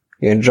talk.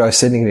 You enjoy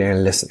sitting there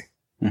and listening.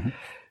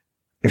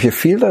 If you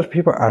feel that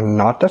people are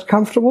not that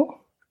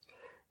comfortable,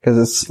 because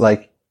it's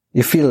like,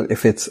 you feel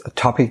if it's a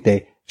topic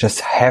they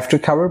just have to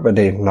cover, but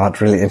they're not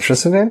really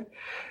interested in,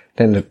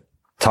 then the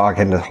talk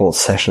and the whole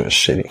session is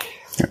shitty.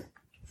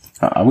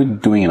 Are we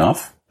doing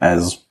enough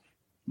as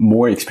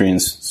more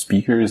experienced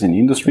speakers in the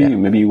industry?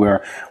 Maybe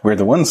we're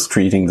the ones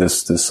creating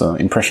this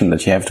impression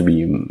that you have to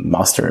be a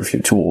master of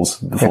your tools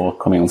before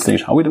coming on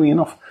stage. Are we doing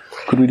enough?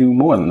 Could we do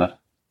more than that?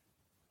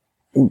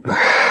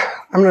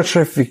 I'm not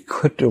sure if we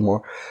could do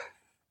more.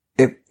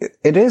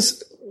 It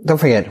is, don't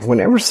forget,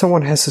 whenever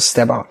someone has to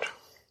step out,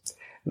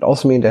 it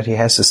also means that he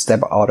has to step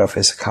out of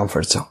his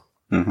comfort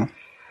zone.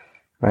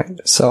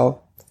 Right?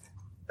 So,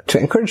 to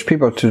encourage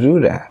people to do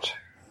that,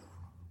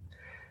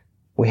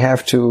 we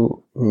have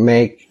to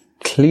make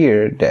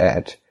clear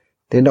that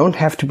they don't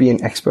have to be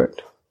an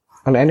expert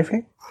on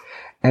anything,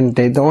 And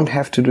they don't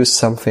have to do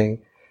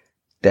something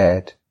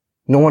that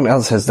no one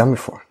else has done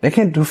before. They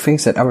can't do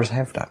things that others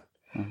have done.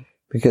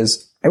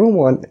 Because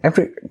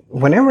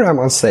whenever I'm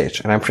on stage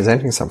and I'm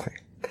presenting something,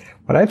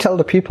 what I tell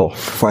the people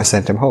before I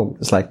send them home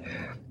is like,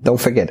 don't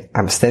forget,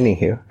 I'm standing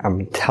here,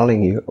 I'm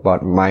telling you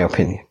about my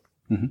opinion.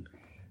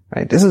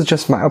 Right? This is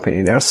just my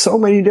opinion. There are so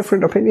many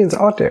different opinions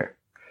out there.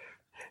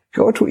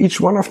 Go to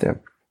each one of them.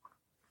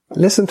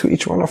 Listen to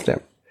each one of them.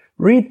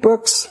 Read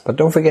books, but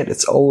don't forget,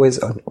 it's always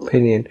an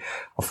opinion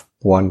of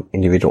one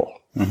individual.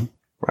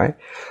 Right?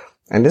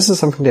 And this is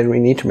something that we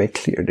need to make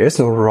clear. There's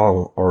no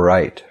wrong or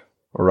right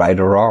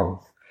or wrong.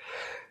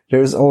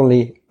 There's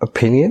only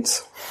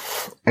opinions,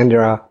 and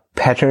there are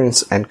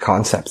patterns and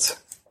concepts.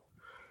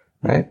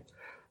 Right?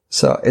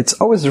 So it's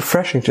always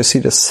refreshing to see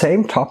the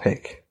same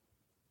topic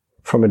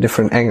from a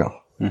different angle.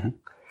 It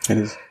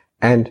is.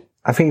 And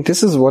I think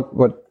this is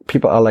what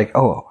people are like,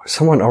 oh,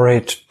 someone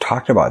already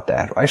talked about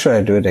that. Why should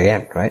I do it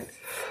again? Right?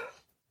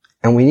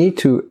 And we need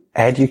to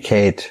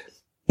educate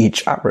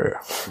each other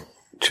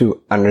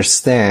to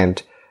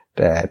understand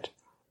that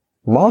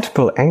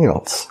multiple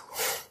angles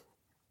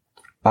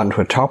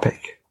onto a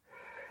topic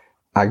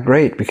are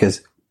great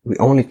because we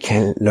only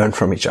can learn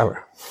from each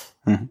other.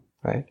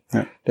 Right?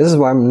 Yeah. This is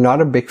why I'm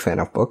not a big fan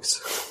of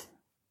books,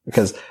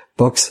 because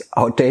books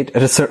outdate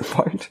at a certain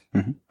point,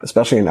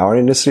 especially in our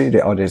industry. They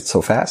outdate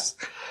so fast.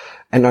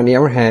 And on the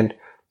other hand,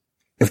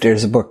 if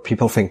there's a book,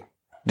 people think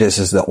this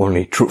is the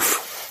only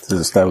truth. This is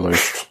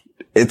established.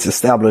 It's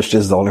established.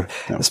 This is the only,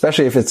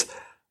 especially if it's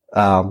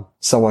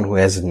someone who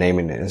has a name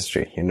in the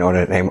industry. You know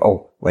that name.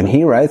 Oh, when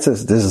he writes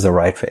this is the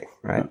right thing,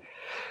 right?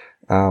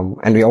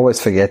 And we always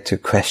forget to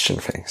question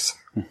things,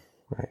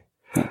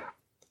 right?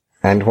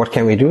 And what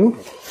can we do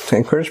to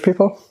encourage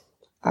people?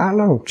 I don't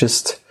know,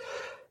 just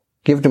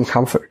give them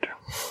comfort.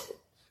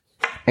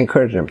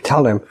 Encourage them.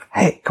 Tell them,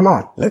 hey, come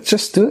on, let's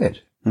just do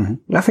it.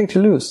 Nothing to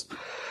lose.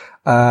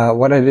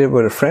 What I did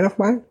with a friend of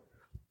mine,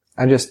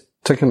 I just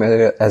took him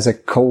as a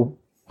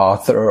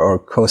co-author or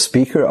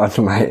co-speaker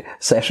onto my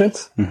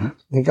sessions.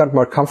 He got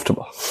more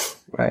comfortable,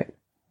 right?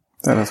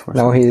 That is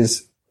now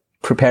he's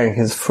preparing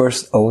his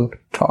first own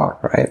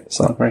talk, right?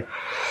 So great.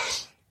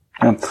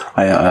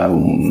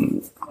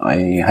 I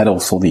had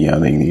also the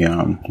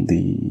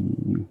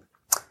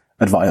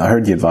advice. I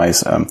heard the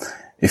advice.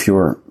 If you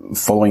were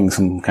following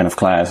some kind of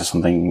class or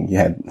something, you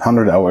had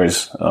 100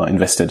 hours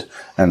invested,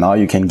 and now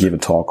you can give a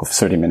talk of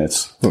 30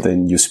 minutes.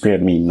 Then you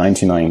spared me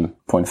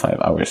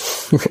 99.5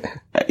 hours.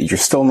 You're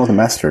still not a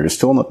master. You're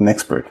still not an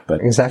expert,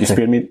 but you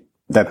spared me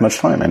that much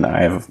time, and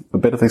I have a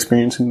bit of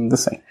experience in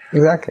this thing.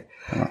 Exactly.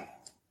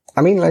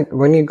 I mean, like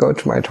when you go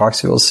to my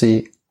talks, you will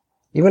see,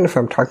 even if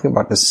I'm talking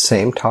about the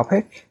same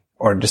topic,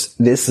 or this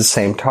is the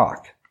same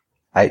talk,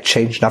 I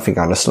change nothing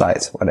on the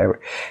slides, whatever.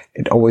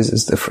 It always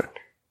is different.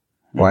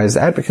 Why is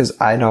that? Because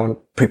I don't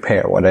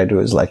prepare. What I do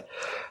is like,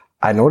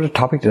 I know the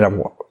topic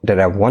that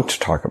I want to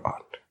talk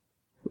about.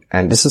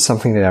 And this is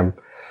something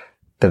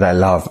that I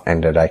love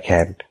and that I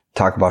can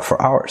talk about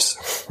for hours,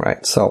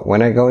 right? So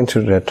when I go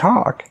into the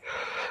talk,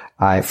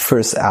 I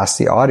first ask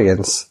the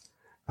audience,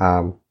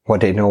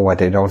 what they know, what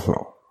they don't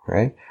know,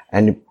 right?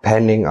 And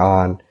depending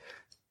on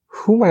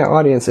who my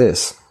audience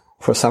is,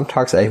 for some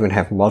talks, I even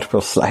have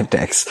multiple slide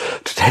decks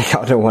to take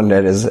out the one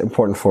that is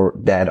important for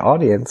that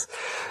audience.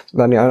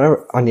 But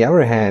on the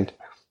other hand,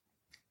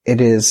 it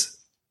is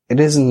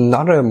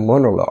not a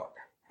monologue.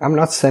 I'm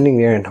not standing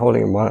there and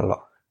holding a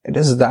monologue. It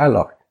is a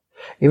dialogue.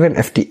 Even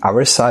if the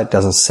other side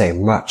doesn't say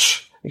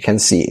much, you can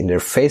see in their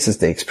faces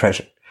the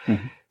expression,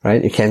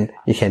 right? You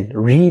can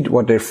read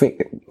what they're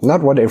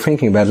not what they're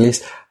thinking, but at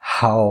least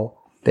how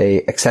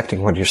they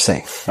accepting what you're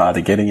saying. Are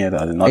they getting it?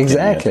 Are they not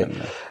exactly.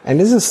 getting it? And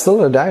this is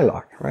still a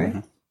dialogue,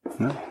 right?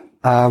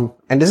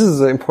 And this is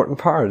the important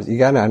part. You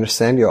gotta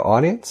understand your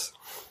audience.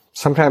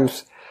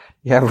 Sometimes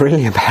you have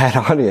really a bad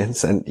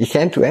audience and you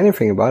can't do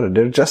anything about it.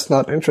 They're just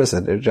not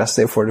interested. They're just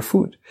there for the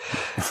food.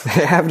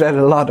 They have that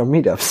a lot of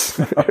meetups,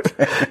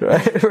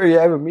 right? Where you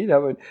have a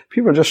meetup and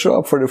people just show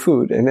up for the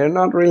food and they're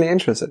not really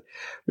interested,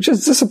 which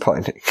is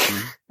disappointing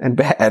and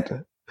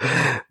bad.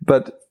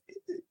 But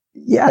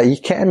yeah, you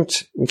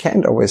can't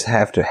always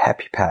have the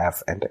happy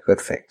path and the good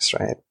things,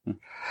 right?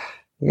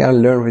 You gotta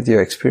learn with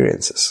your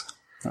experiences.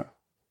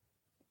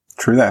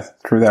 True that.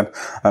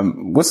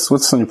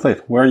 What's on your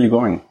plate? Where are you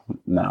going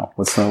now?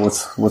 What's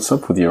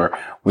up with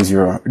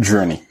your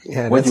journey?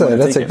 Yeah,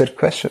 that's a good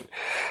question.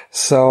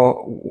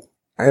 So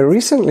I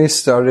recently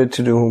started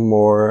to do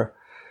more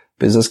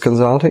business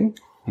consulting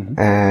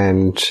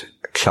and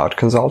cloud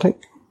consulting.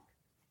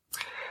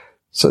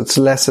 So it's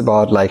less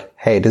about like,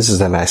 hey, this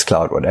is a nice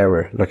cloud,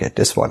 whatever. Look at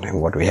this one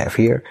and what we have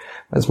here.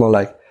 It's more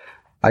like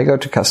I go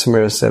to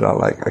customers that are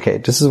like, okay,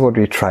 this is what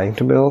we're trying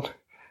to build.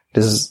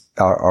 This is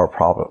our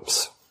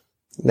problems.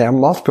 There are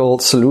multiple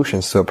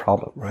solutions to a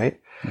problem,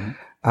 right?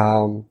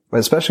 But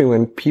especially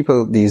when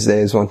people these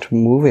days want to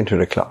move into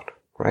the cloud,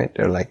 right?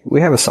 They're like,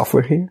 we have a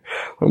software here,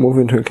 we'll move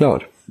into the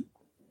cloud.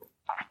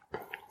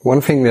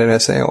 One thing that I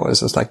say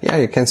always is like, yeah,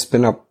 you can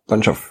spin up a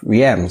bunch of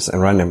VMs and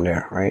run them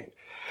there, right?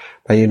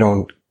 But you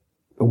don't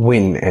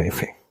win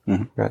anything,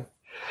 right?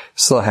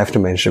 still have to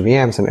manage the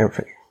VMs and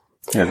everything.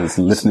 Yeah, there's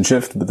lift and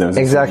shift, but there's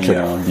exactly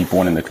the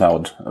born in the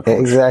cloud approach,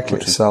 exactly.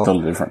 which is So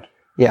totally different.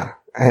 Yeah,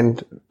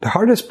 and the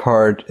hardest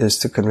part is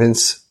to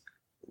convince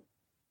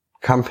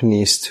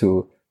companies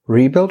to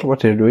rebuild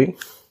what they're doing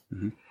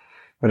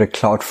with a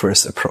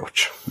cloud-first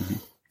approach,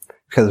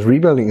 because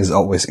rebuilding is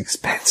always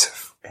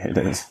expensive. It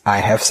is. I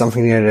have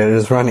something here that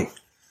is running.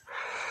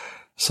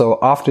 So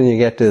often you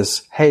get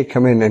this, hey,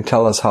 come in and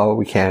tell us how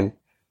we can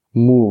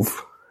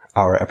move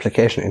our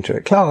application into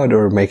the cloud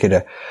or make it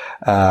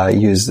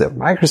use the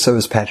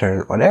microservice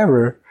pattern,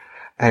 whatever.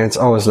 And it's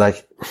always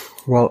like,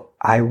 well,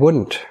 I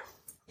wouldn't.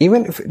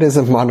 Even if it is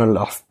a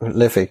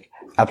monolithic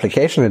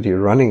application that you're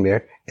running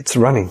there, it's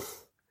running.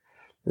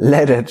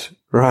 Let it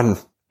run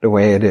the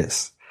way it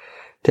is.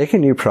 Take a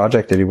new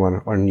project that you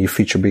want, or a new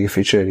feature, bigger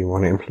feature that you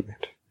want to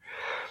implement.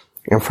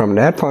 And from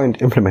that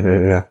point, implement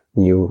it in a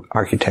new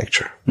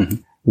architecture,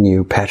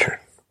 new pattern.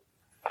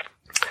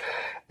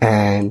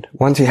 And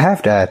once you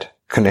have that,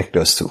 connect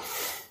those two.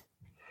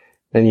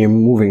 Then you're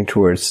moving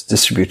towards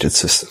distributed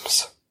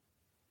systems,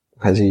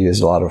 as you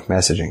use a lot of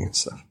messaging and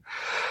stuff.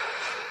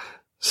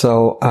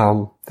 So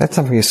that's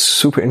something that's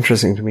super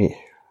interesting to me.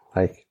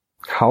 Like,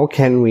 how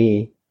can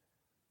we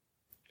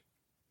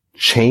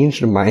change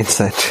the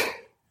mindset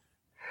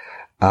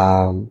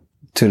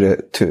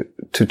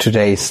to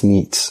today's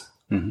needs?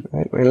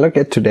 Right? When you look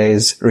at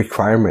today's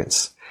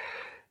requirements,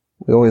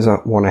 we always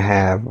want to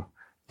have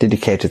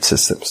dedicated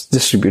systems,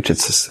 distributed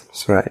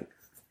systems, right?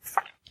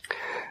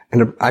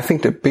 And I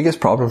think the biggest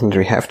problem that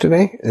we have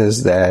today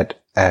is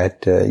that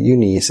at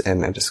unis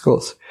and at the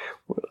schools,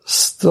 we're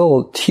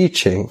still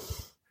teaching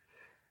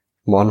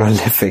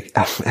monolithic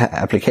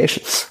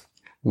applications,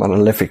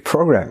 monolithic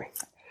programming,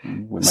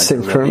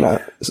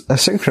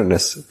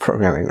 synchronous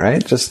programming,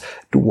 right? Just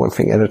do one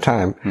thing at a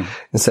time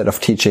instead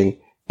of teaching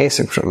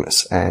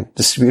asynchronous and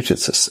distributed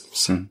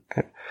systems.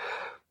 Right?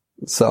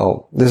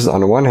 So this is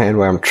on the one hand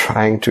where I'm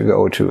trying to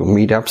go to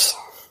meetups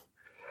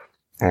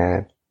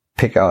and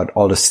pick out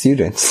all the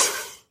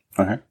students,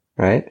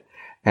 right?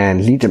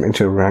 And lead them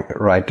into the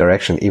right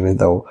direction, even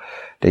though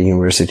the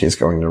university is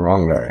going the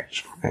wrong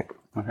direction, right?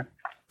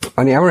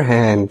 On the other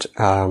hand,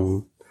 I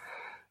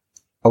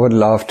would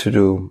love to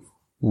do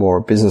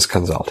more business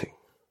consulting.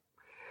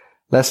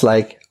 Less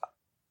like,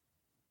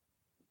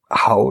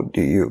 how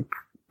do you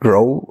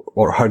grow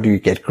or how do you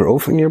get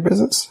growth in your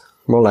business?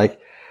 More like,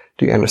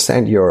 do you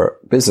understand your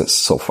business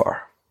so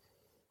far?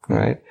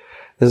 Right?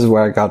 This is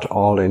where I got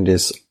all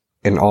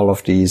in all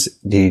of these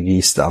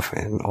DD stuff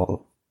and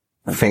all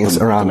things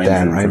around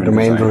that, right?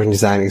 Domain-driven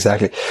design,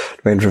 exactly.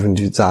 Domain-driven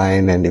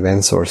design and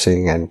event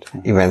sourcing and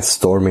event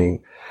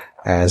storming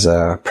as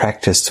a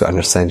practice to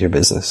understand your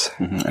business.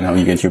 And how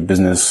you get your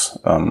business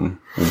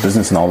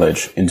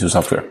knowledge into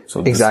software.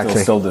 So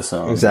exactly. Still this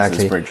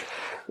bridge.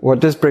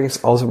 What this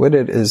brings also with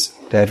it is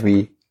that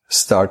we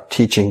start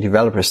teaching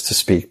developers to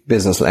speak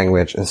business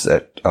language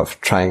instead of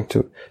trying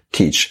to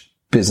teach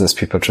business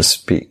people to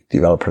speak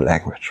developer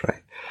language,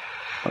 right?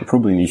 I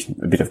probably need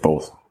a bit of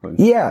both.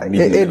 Yeah,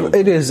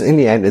 it is. In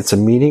the end, it's a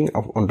meeting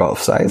on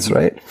both sides,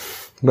 right?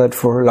 But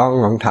for a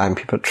long time,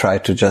 people try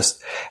to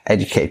just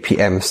educate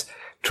PMs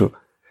to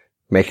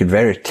make it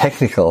very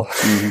technical,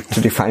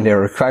 to define their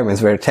requirements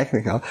very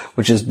technical,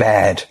 which is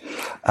bad,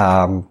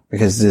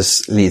 because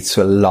this leads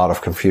to a lot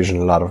of confusion,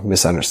 a lot of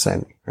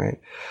misunderstanding,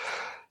 right?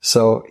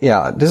 So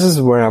yeah, this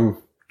is where I'm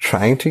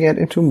trying to get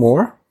into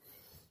more,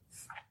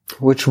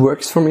 which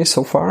works for me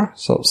so far.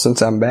 So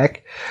since I'm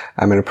back,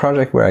 I'm in a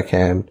project where I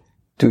can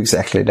do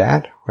exactly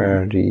that,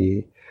 where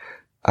the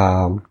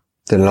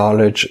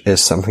knowledge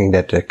is something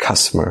that the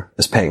customer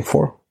is paying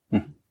for.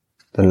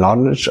 The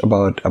knowledge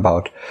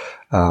about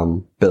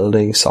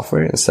building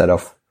software instead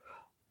of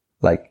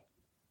like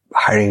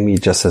hiring me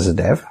just as a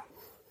dev.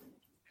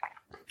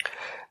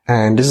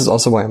 And this is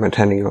also why I'm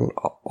attending on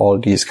all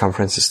these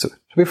conferences too.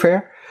 To be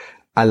fair,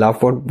 I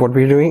love what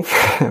we're doing,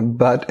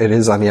 but it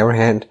is on the other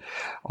hand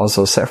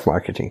also a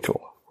self-marketing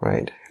tool,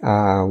 right?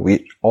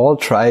 We all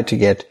try to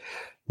get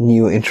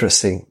new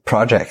interesting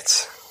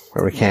projects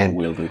where we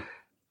can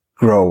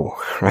grow,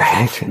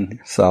 right?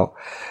 So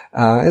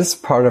it's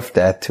part of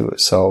that too.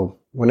 So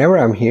whenever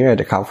I'm here at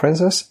the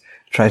conferences,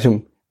 try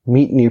to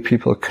meet new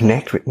people,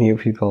 connect with new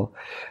people,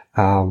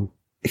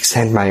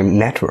 extend my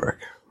network,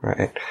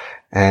 right?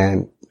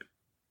 And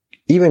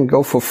even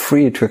go for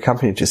free to a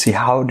company to see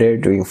how they're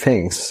doing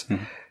things,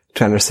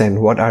 to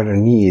understand what are the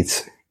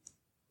needs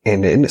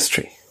in the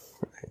industry,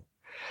 right?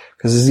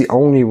 Because it's the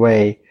only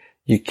way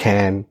you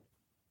can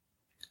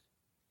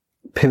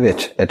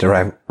pivot at the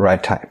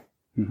right time,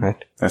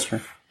 right? That's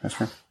right.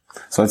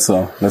 So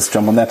let's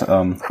jump on that.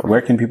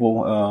 Where can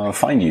people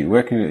find you?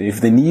 If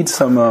they need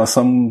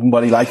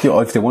somebody like you,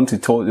 or if they want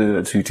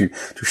to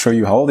show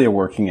you how they're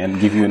working and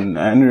give you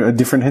a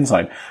different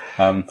insight,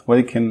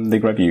 where can they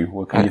grab you?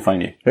 Where can you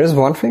find you? There's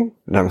one thing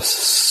that I'm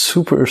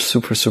super,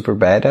 super, super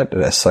bad at,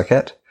 that I suck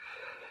at,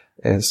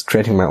 is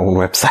creating my own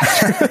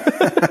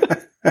website.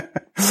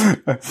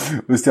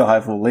 We still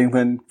have a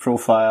LinkedIn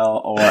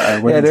profile, or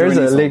there's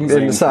a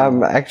LinkedIn. So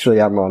I'm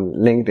on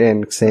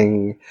LinkedIn,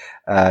 Xing,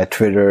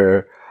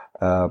 Twitter,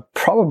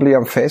 Probably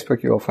on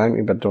Facebook you will find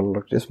me, but don't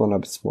look this one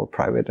up. It's more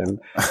private. And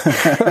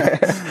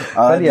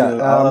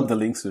I'll have the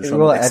links to the show.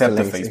 We'll except add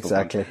the links, Facebook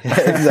exactly.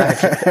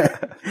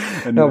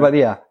 Exactly. No, but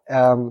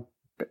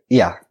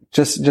yeah,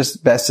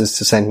 just best is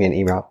to send me an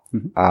email,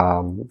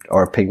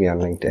 or ping me on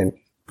LinkedIn.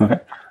 Okay.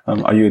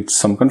 Are you at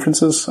some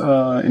conferences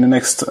in the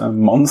next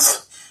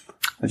month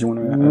that you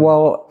want to?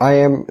 Well, I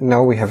am.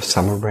 Now we have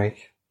summer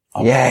break.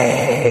 Oh.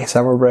 Yay!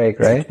 Summer break,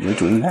 right? You're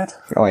doing that?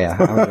 Oh yeah,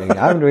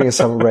 I'm doing a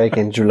summer break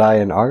in July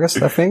and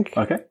August, I think.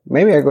 Okay.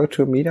 Maybe I go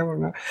to a meetup or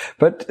not,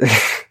 but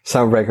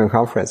summer break on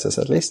conferences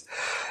at least.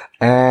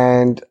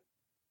 And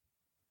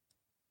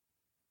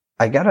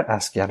I gotta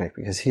ask Yannick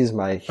because he's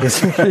like my,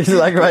 he's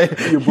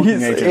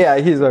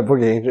my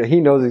booking agent.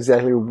 He knows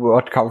exactly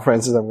what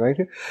conferences I'm going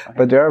to, okay.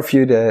 But there are a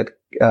few that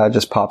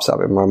just pops up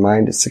in my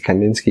mind. It's the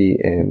Kandinsky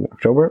in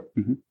October.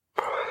 Mm-hmm.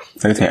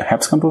 Is it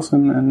Herbst Campus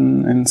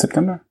in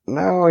September?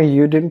 No,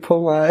 you didn't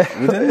pull my...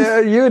 You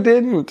didn't? You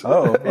didn't.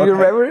 Oh, okay. You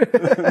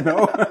remember?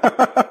 No.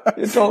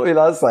 You told me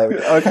last time.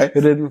 Okay.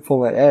 You didn't pull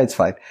my... Yeah, it's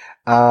fine.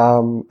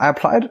 I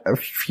applied a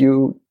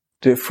few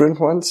different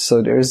ones.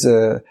 So there's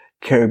a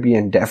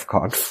Caribbean DEF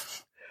Conf.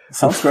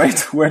 Sounds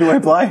great. Where do I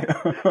apply?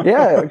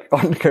 Yeah,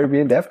 on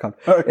Caribbean DEF Conf.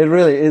 Okay. It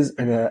really is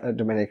in a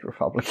Dominican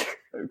Republic.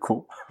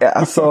 Cool.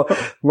 Yeah, so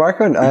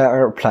Marco and I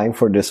are applying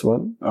for this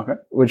one. Okay.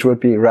 Which would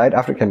be right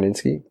after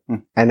Kandinsky.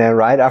 And then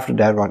right after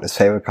that one is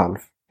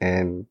FableConf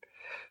in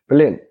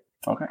Berlin.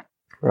 Okay.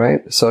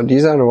 Right? So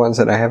these are the ones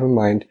that I have in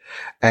mind.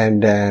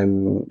 And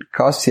then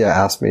Kostya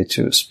asked me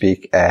to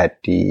speak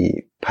at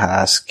the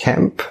PASS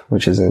Camp,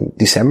 which is in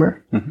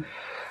December. Mm-hmm.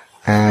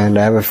 And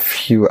I have a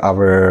few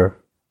other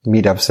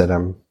meetups that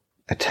I'm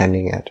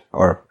attending at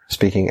or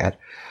speaking at.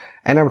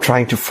 And I'm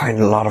trying to find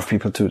a lot of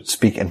people to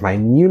speak at my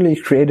newly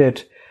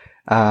created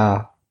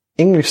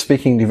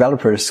English-speaking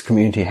developers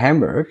community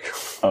Hamburg.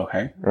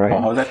 Okay. Right.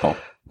 How's that called?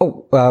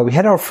 Oh, we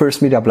had our first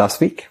meetup last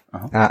week.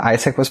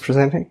 Isaac was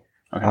presenting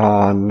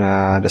on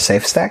the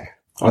Safe Stack.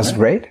 It was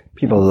great.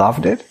 People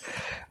loved it.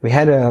 We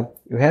had a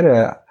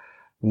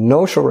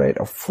no-show rate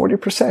of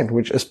 40%,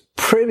 which is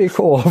pretty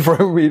cool for a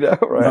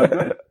meetup,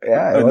 right?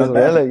 Yeah, it was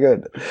really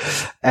good.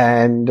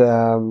 And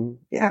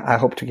I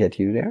hope to get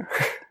you there.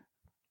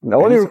 The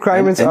only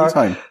requirements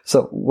are,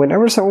 so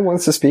whenever someone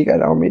wants to speak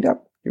at our meetup,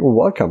 you're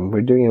welcome.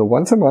 We're doing it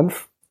once a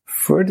month,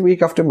 third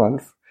week of the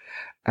month.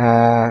 There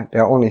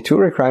are only 2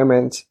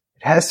 requirements.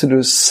 It has to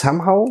do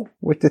somehow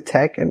with the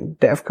tech and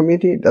dev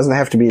community. It doesn't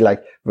have to be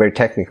like very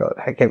technical.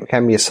 It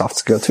can be a soft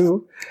skill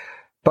too,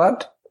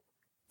 but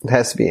it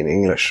has to be in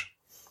English.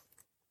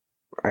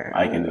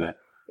 I can do that.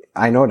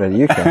 I know that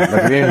you can,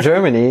 but we're in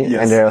Germany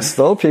yes. And there are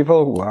still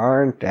people who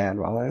aren't that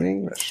well in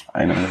English.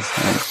 I know this.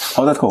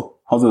 How's that called?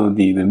 How's the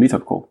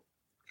meetup called?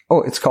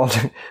 Oh, it's called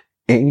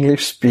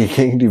English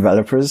Speaking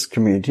Developers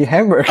Community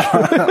Hamburg.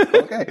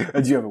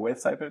 Okay. Do you have a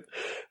website for it?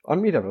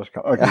 On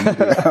meetup.com. Okay.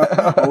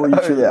 Oh,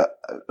 you should. Yeah.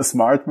 A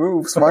smart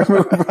move.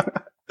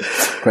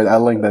 Great.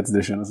 I'll link that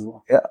edition as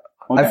well. Yeah.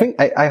 Okay.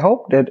 I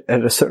hope that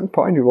at a certain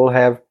point we will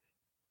have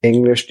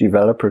English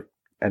developer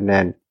and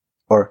then,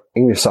 or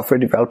English software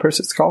developers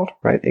it's called,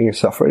 right? English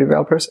software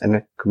developers and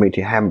then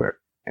Community Hamburg.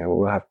 And we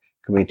will have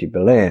Community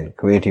Berlin,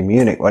 Community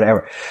Munich,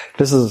 whatever.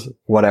 This is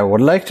what I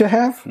would like to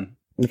have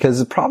because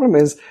the problem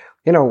is,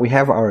 we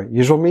have our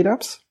usual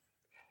meetups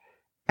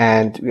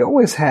and we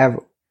always have,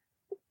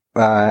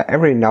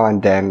 every now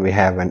and then we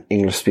have an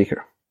English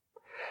speaker,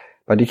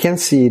 but you can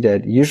see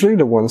that usually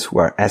the ones who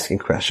are asking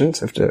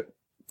questions, if the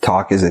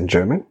talk is in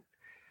German,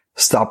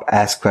 stop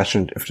ask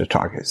questions if the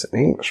talk is in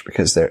English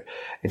because they're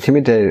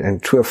intimidated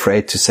and too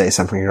afraid to say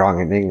something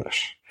wrong in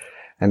English.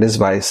 And this is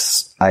why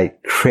I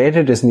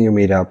created this new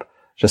meetup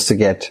just to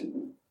get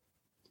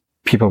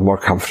people more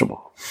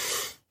comfortable.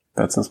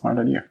 That's a smart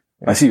idea.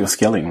 I see you're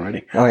scaling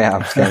already. Oh yeah,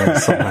 I'm scaling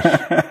so much.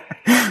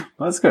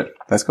 Well, that's good.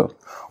 That's cool.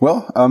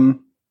 Well, do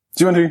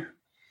you want to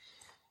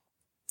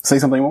say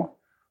something more?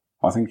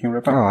 I think you can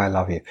wrap up. Oh, I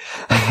love you.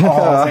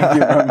 Oh, thank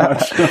you very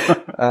much.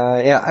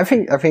 I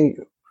think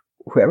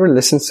whoever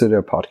listens to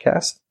the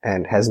podcast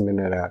and hasn't been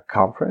at a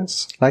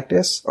conference like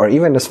this, or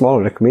even the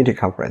smaller community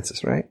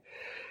conferences, right?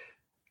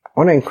 I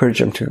want to encourage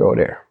them to go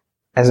there.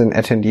 As an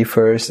attendee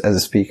first, as a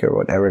speaker,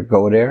 whatever,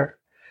 go there.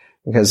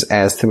 Because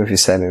as Timothy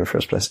said in the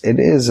first place, it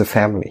is a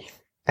family.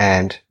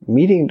 And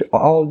meeting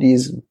all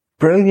these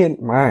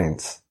brilliant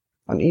minds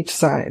on each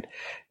side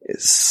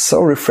is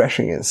so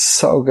refreshing and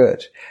so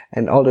good.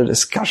 And all the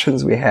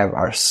discussions we have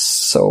are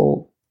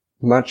so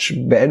much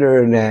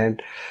better than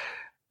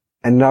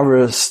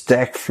another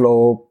Stack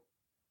Flow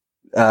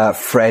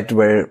thread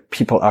where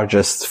people are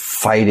just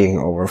fighting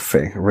over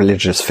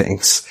religious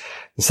things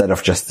instead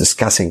of just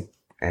discussing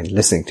and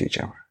listening to each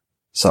other.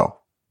 So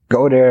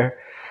go there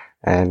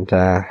and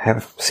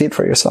see it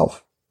for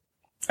yourself.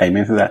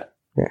 Amen to that.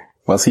 Yeah.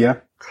 Well, see ya.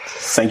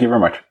 Thank you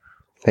very much.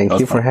 Thank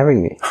you for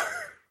having me. It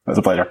was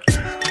a pleasure.